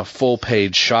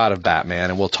full-page shot of Batman,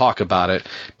 and we'll talk about it.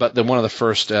 But then one of the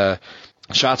first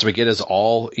shots we get is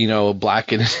all,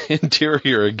 black and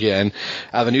interior again.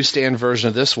 The newsstand version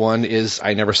of this one is,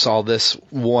 I never saw this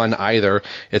one either.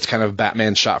 It's kind of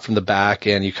Batman shot from the back,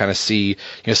 and you kind of see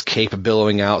his cape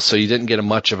billowing out, so you didn't get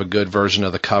much of a good version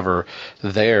of the cover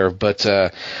there. But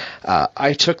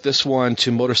I took this one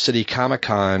to Motor City Comic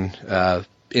Con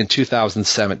in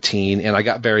 2017, and I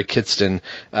got Barry Kidston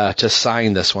to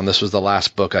sign this one. This was the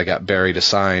last book I got Barry to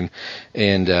sign,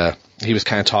 and he was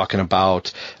kind of talking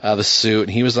about the suit,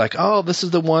 and he was like, oh, this is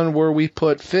the one where we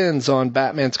put fins on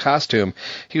Batman's costume.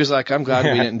 He was like, I'm glad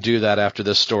we didn't do that after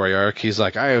this story arc. He's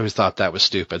like, I always thought that was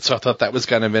stupid. So I thought that was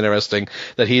kind of interesting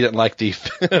that he didn't like the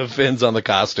fins on the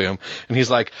costume. And he's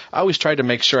like, I always tried to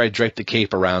make sure I draped the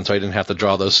cape around so I didn't have to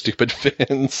draw those stupid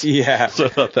fins. Yeah. So I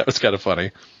thought that was kind of funny.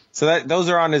 So those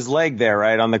are on his leg there,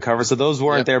 right, on the cover. So those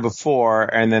weren't there before,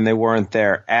 and then they weren't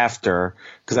there after,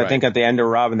 because I think at the end of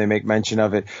Robin they make mention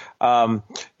of it.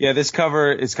 This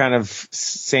cover is kind of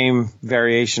same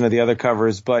variation of the other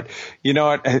covers, but you know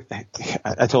what?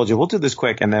 I told you we'll do this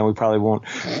quick, and then we probably won't.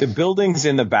 The buildings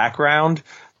in the background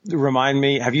remind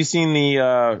me. Have you seen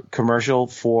the commercial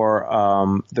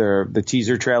for the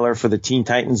teaser trailer for the Teen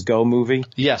Titans Go movie?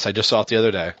 Yes, I just saw it the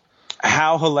other day.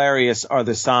 How hilarious are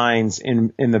the signs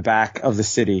in the back of the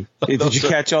city? Did you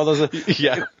catch all those?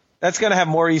 Yeah. That's going to have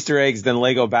more Easter eggs than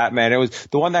Lego Batman. It was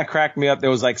the one that cracked me up. There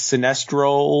was like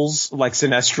Sinestral,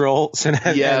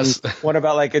 yes. And one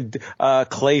about like a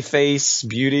Clayface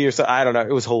Beauty or something. I don't know.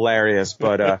 It was hilarious.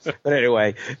 But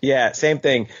anyway, yeah, same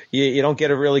thing. You don't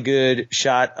get a really good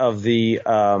shot of the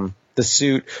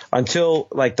suit until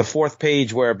like the fourth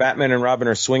page where Batman and Robin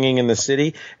are swinging in the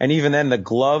city, and even then the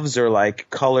gloves are like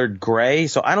colored gray.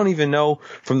 So I don't even know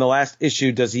from the last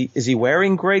issue, is he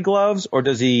wearing gray gloves, or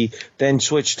does he then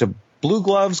switch to blue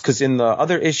gloves? Because in the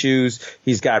other issues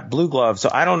he's got blue gloves.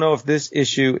 So I don't know if this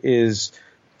issue is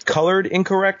colored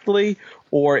incorrectly,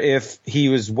 or if he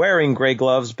was wearing gray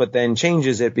gloves but then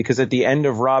changes it, because at the end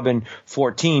of Robin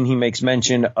 14 he makes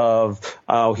mention of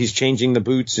he's changing the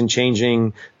boots and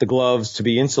changing the gloves to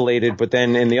be insulated, but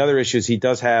then in the other issues he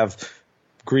does have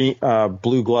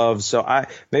blue gloves. So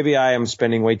maybe I am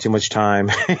spending way too much time.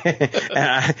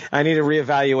 And I need to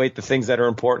reevaluate the things that are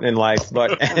important in life.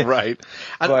 But right,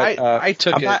 I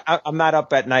took it. I'm not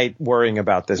up at night worrying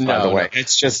about this. By the way,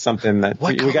 it's just something that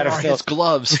we got to fill. His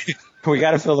gloves. We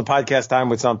got to fill the podcast time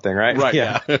with something, right? Right.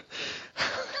 Yeah.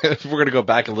 If we're going to go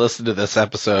back and listen to this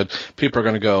episode, people are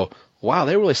going to go, wow,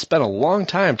 they really spent a long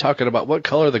time talking about what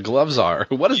color the gloves are.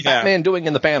 What is Batman doing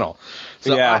in the panel?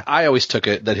 So I always took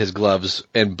it that his gloves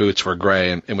and boots were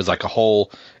gray, and it was like a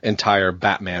whole entire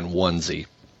Batman onesie.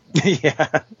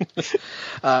 Yeah.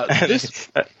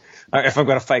 If I'm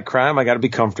going to fight crime, I got to be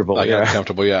comfortable. I got to be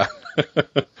comfortable, yeah.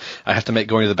 I have to make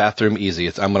going to the bathroom easy.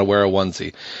 I'm going to wear a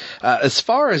onesie. As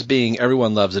far as being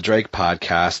Everyone Loves a Drake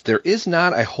podcast, there is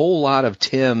not a whole lot of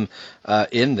Tim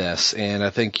in this, and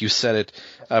I think you said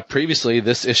it previously.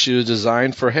 This issue is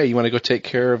designed for, hey, you want to go take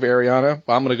care of Ariana?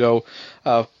 Well, I'm going to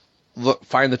go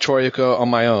find the Troika on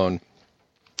my own,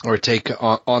 or take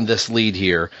on this lead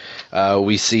here.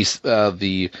 We see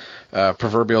the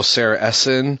proverbial Sarah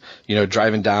Essen,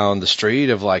 driving down the street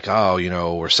of like, oh,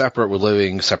 we're separate, we're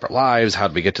living separate lives. How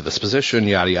did we get to this position?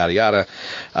 Yada, yada, yada.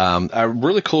 A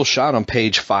really cool shot on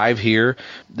page 5 here.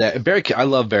 I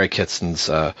love Barry Kidston's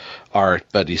art,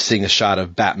 but he's seeing a shot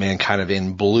of Batman kind of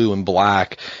in blue and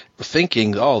black,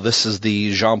 thinking, oh, this is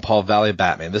the Jean-Paul Valley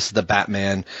Batman. This is the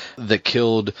Batman that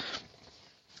killed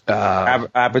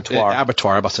Abattoir.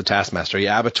 Abattoir, about the Taskmaster.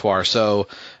 Yeah, Abattoir. So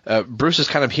Bruce is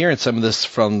kind of hearing some of this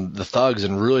from the thugs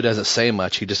and really doesn't say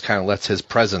much. He just kind of lets his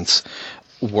presence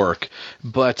work.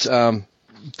 But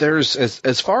there's,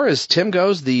 as far as Tim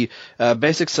goes, the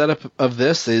basic setup of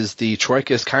this is the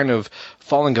Troika is kind of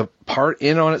falling apart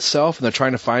in on itself, and they're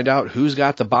trying to find out who's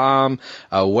got the bomb,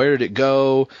 where did it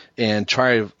go, and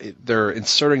they're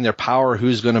inserting their power,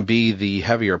 who's going to be the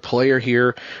heavier player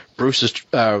here. Bruce is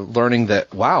learning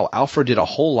that, wow, Alfred did a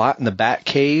whole lot in the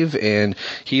Batcave, and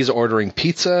he's ordering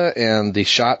pizza, and the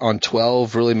shot on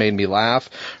 12 really made me laugh.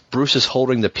 Bruce is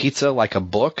holding the pizza like a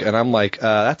book, and I'm like,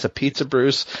 that's a pizza,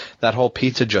 Bruce. That whole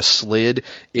pizza just slid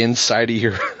inside of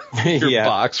your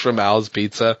box from Al's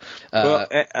Pizza. Well,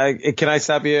 can I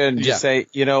stop you and just say,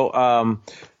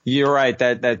 you're right.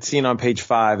 That scene on page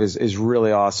 5 is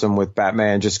really awesome, with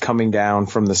Batman just coming down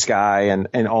from the sky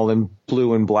and all in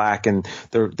blue and black, and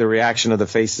the reaction of the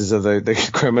faces of the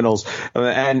criminals.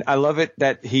 And I love it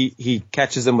that he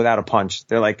catches them without a punch.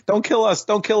 They're like, don't kill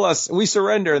us, we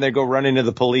surrender. And they go running to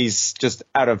the police just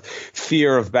out of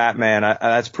fear of Batman.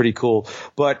 That's pretty cool.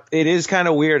 But it is kind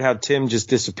of weird how Tim just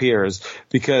disappears,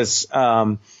 because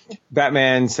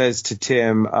Batman says to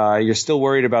Tim, you're still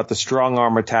worried about the strong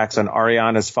arm attacks on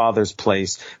Ariana's father's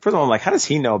place. First of all, I'm like, how does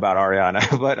he know about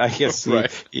Ariana? But I guess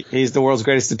he's the world's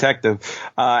greatest detective.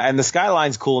 And the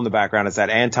skyline's cool in the background. It's that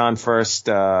Anton First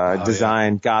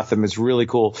design. Gotham is really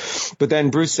cool. But then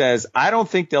Bruce says, I don't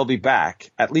think they'll be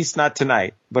back, at least not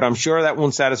tonight. But I'm sure that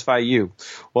won't satisfy you.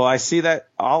 Well, I see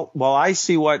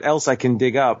what else I can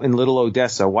dig up in Little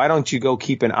Odessa. Why don't you go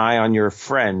keep an eye on your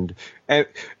friend?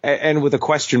 And with a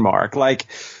question mark, like,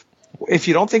 if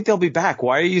you don't think they'll be back,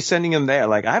 why are you sending him there?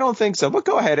 Like, I don't think so, but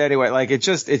go ahead anyway. Like, it's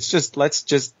just let's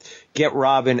just get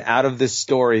Robin out of this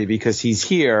story because he's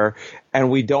here, and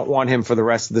we don't want him for the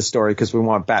rest of the story because we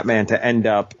want Batman to end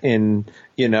up in,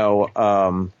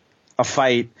 a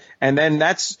fight. And then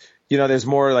that's, there's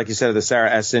more, like you said, of the Sarah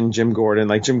Essen, Jim Gordon.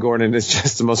 Like, Jim Gordon is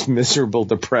just the most miserable,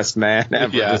 depressed man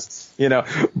ever. Yeah.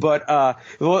 But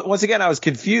once again, I was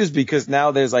confused because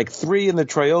now there's like 3 in the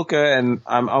Troika, and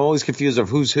I'm always confused of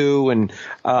who's who. And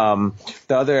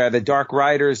the Dark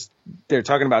Riders, they're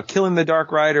talking about killing the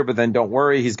Dark Rider, but then don't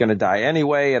worry, he's going to die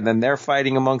anyway. And then they're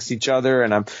fighting amongst each other,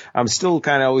 and I'm still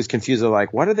kind of always confused of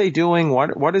like, what are they doing?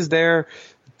 What is their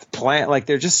plant? Like,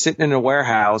 they're just sitting in a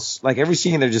warehouse. Like, every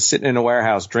scene they're just sitting in a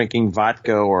warehouse drinking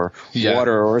vodka or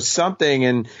water or something,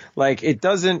 and like, it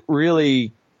doesn't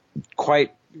really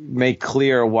quite make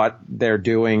clear what they're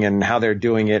doing and how they're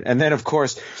doing it. And then, of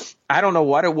course, I don't know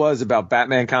what it was about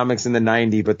Batman comics in the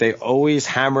 90s, but they always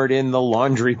hammered in the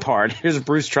laundry part. Here's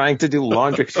Bruce trying to do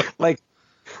laundry. Like,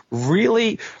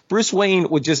 really, Bruce Wayne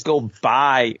would just go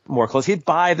buy more clothes. He'd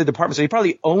buy the department store. He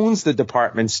probably owns the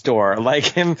department store. Like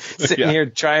him sitting here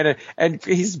trying to, and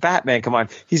he's Batman. Come on.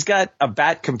 He's got a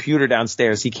bat computer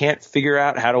downstairs. He can't figure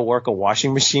out how to work a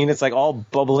washing machine. It's like all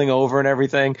bubbling over and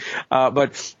everything.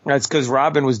 But that's because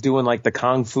Robin was doing like the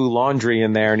Kung Fu laundry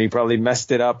in there, and he probably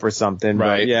messed it up or something.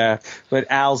 Right. But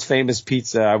Al's Famous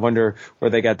Pizza, I wonder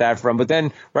where they got that from. But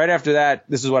then right after that,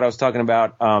 this is what I was talking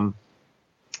about.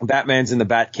 Batman's in the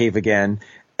Batcave again,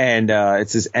 and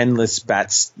it's this endless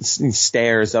bat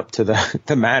stairs up to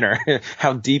the manor.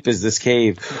 How deep is this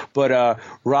cave? But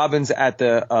Robin's at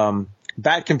the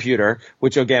Bat computer,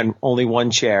 which again, only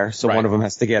one chair, so one of them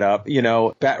has to get up.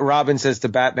 Robin says to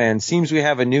Batman, seems we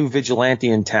have a new vigilante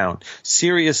in town.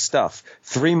 Serious stuff.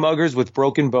 3 muggers with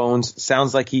broken bones.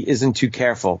 Sounds like he isn't too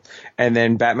careful. And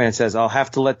then Batman says, I'll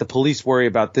have to let the police worry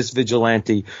about this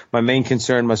vigilante. My main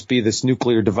concern must be this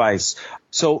nuclear device.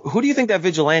 So who do you think that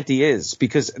vigilante is?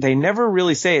 Because they never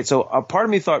really say it. So a part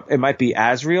of me thought it might be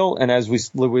Azrael. And as we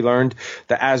learned,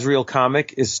 the Azrael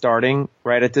comic is starting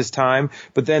right at this time.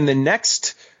 But then the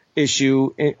next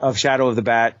issue of Shadow of the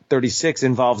Bat 36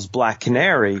 involves Black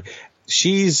Canary.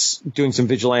 She's doing some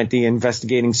vigilante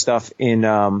investigating stuff in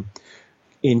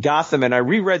Gotham, and I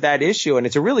reread that issue, and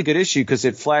it's a really good issue because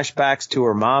it flashbacks to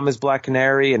her mom as Black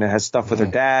Canary, and it has stuff with her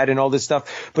dad and all this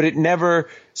stuff, but it never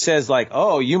says like,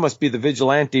 oh, you must be the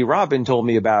vigilante Robin told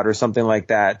me about or something like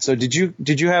that. So did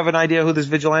you have an idea who this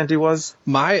vigilante was?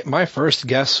 My first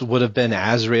guess would have been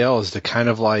Azrael as to kind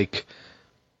of like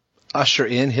usher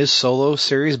in his solo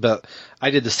series, but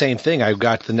I did the same thing. I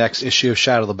got to the next issue of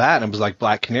Shadow of the Bat, and it was like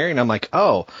Black Canary, and I'm like,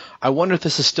 oh, I wonder if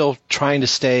this is still trying to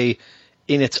stay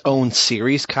in its own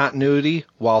series continuity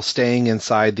while staying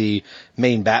inside the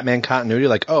main Batman continuity.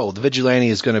 Like, oh, the vigilante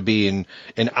is going to be in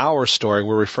our story.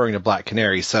 We're referring to Black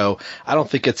Canary. So I don't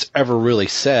think it's ever really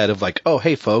said of like, oh,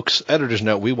 hey, folks, editor's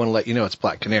note, we want to let you know it's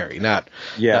Black Canary, not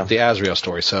the Azrael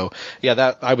story. So, yeah,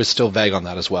 that I was still vague on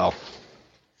that as well.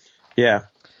 Yeah.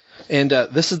 And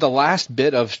this is the last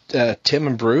bit of Tim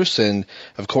and Bruce, and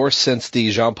of course, since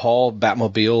the Jean-Paul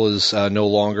Batmobile is no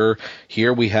longer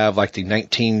here, we have like the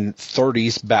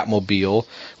 1930s Batmobile,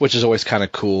 which is always kind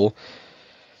of cool.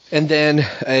 And then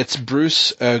it's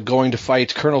Bruce going to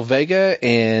fight Colonel Vega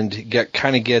and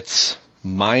gets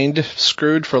mind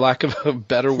screwed, for lack of a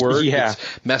better word. Yeah.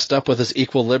 Gets messed up with his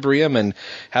equilibrium and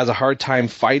has a hard time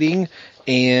fighting.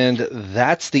 And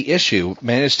that's the issue.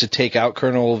 Managed to take out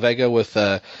Colonel Vega with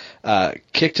a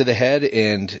kick to the head,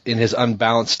 and in his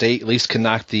unbalanced state, at least can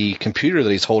knock the computer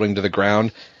that he's holding to the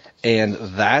ground. And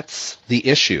that's the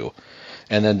issue.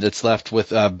 And then it's left with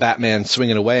Batman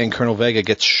swinging away, and Colonel Vega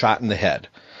gets shot in the head.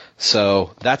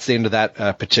 So that's the end of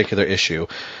that particular issue.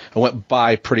 I went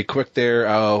by pretty quick there.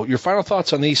 Your final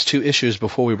thoughts on these 2 issues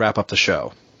before we wrap up the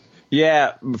show?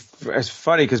 Yeah, it's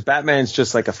funny because Batman's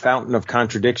just like a fountain of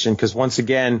contradiction, because once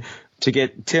again, to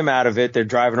get Tim out of it. They're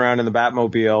driving around in the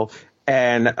Batmobile,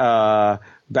 and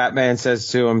Batman says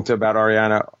to him about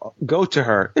Ariana, go to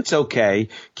her. It's okay.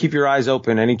 Keep your eyes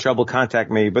open. Any trouble, contact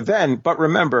me. But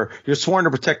remember, you're sworn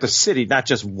to protect the city, not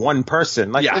just one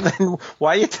person. Like, then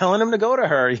why are you telling him to go to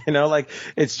her? You know, like,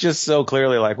 it's just so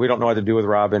clearly like we don't know what to do with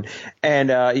Robin. And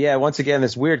once again,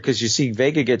 it's weird because you see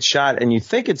Vega get shot and you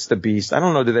think it's the Beast. I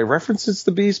don't know. Do they reference it's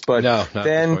the Beast? But no,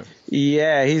 then,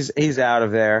 he's out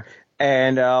of there.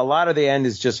 And a lot of the end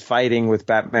is just fighting with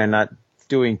Batman not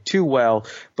doing too well,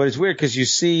 but it's weird because you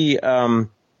see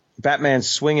Batman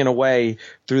swinging away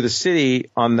through the city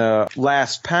on the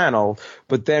last panel,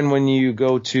 but then when you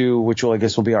go to, which I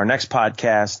guess will be our next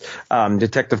podcast,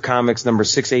 Detective Comics number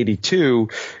 682,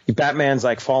 Batman's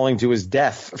like falling to his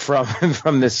death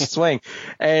from this swing,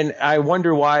 and I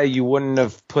wonder why you wouldn't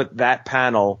have put that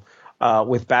panel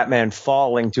with Batman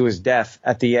falling to his death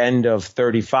at the end of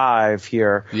 35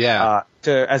 here.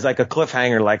 As like a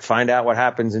cliffhanger, like find out what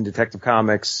happens in Detective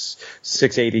Comics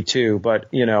 682.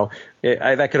 But,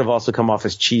 that could have also come off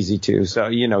as cheesy too. So,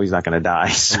 he's not going to die.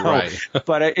 So, right.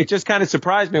 But it just kind of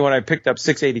surprised me when I picked up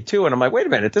 682 and I'm like, wait a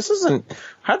minute,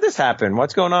 how'd this happen?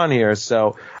 What's going on here?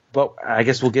 So, but I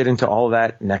guess we'll get into all of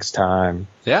that next time.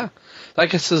 Yeah. I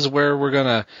guess this is where we're going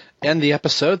to end the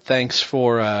episode. Thanks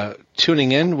for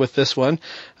tuning in with this one.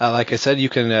 Like I said, you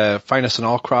can find us on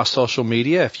all cross social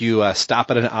media. If you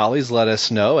stop at an Ollie's, let us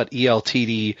know at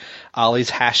ELTD Ollie's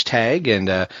hashtag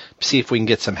and see if we can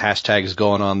get some hashtags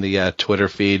going on the Twitter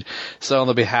feed. So on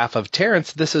the behalf of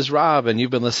Terence, this is Rob, and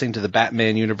you've been listening to the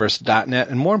BatmanUniverse.net.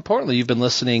 And more importantly, you've been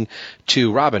listening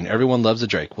to Robin. Everyone loves the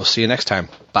Drake. We'll see you next time.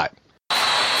 Bye.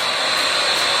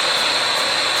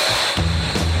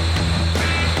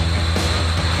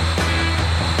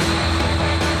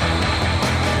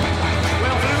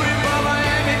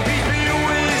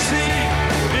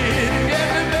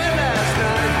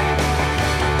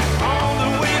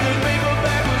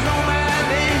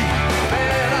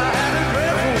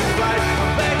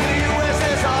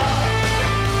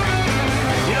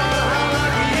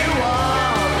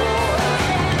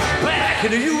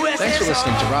 Thanks for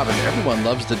listening to Robin. Everyone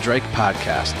Loves the Drake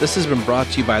podcast. This has been brought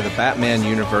to you by the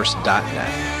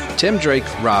BatmanUniverse.net. Tim Drake,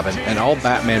 Robin, and all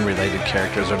Batman-related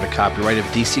characters are under copyright of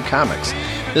DC Comics.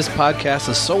 This podcast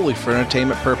is solely for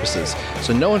entertainment purposes,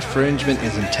 so no infringement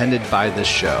is intended by this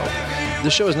show.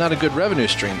 This show is not a good revenue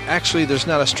stream. Actually, there's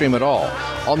not a stream at all.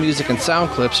 All music and sound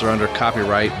clips are under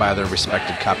copyright by their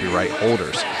respective copyright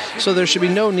holders. So there should be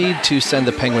no need to send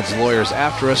the Penguins lawyers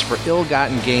after us for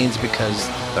ill-gotten gains because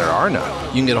there are none.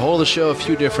 You can get a hold of the show a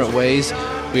few different ways.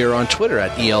 We are on Twitter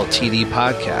at ELTD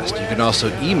Podcast. You can also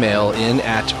email in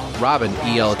at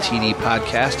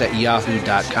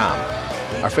robineltdpodcast@yahoo.com.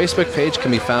 Our Facebook page can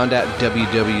be found at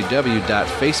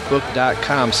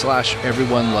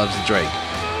www.facebook.com/everyonelovesdrake.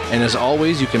 And as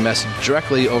always, you can message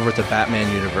directly over at the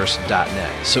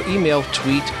BatmanUniverse.net. So email,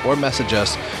 tweet, or message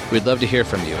us. We'd love to hear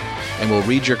from you. And we'll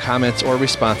read your comments or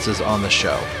responses on the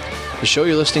show. The show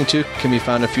you're listening to can be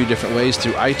found a few different ways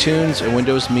through iTunes and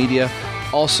Windows Media,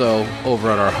 also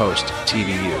over at our host,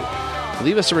 TVU.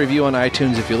 Leave us a review on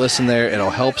iTunes if you listen there. It'll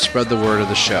help spread the word of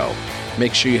the show.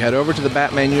 Make sure you head over to the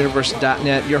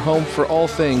BatmanUniverse.net, your home for all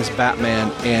things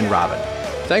Batman and Robin.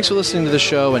 Thanks for listening to the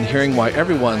show and hearing why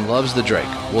everyone loves the Drake.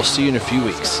 We'll see you in a few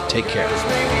weeks. Take care.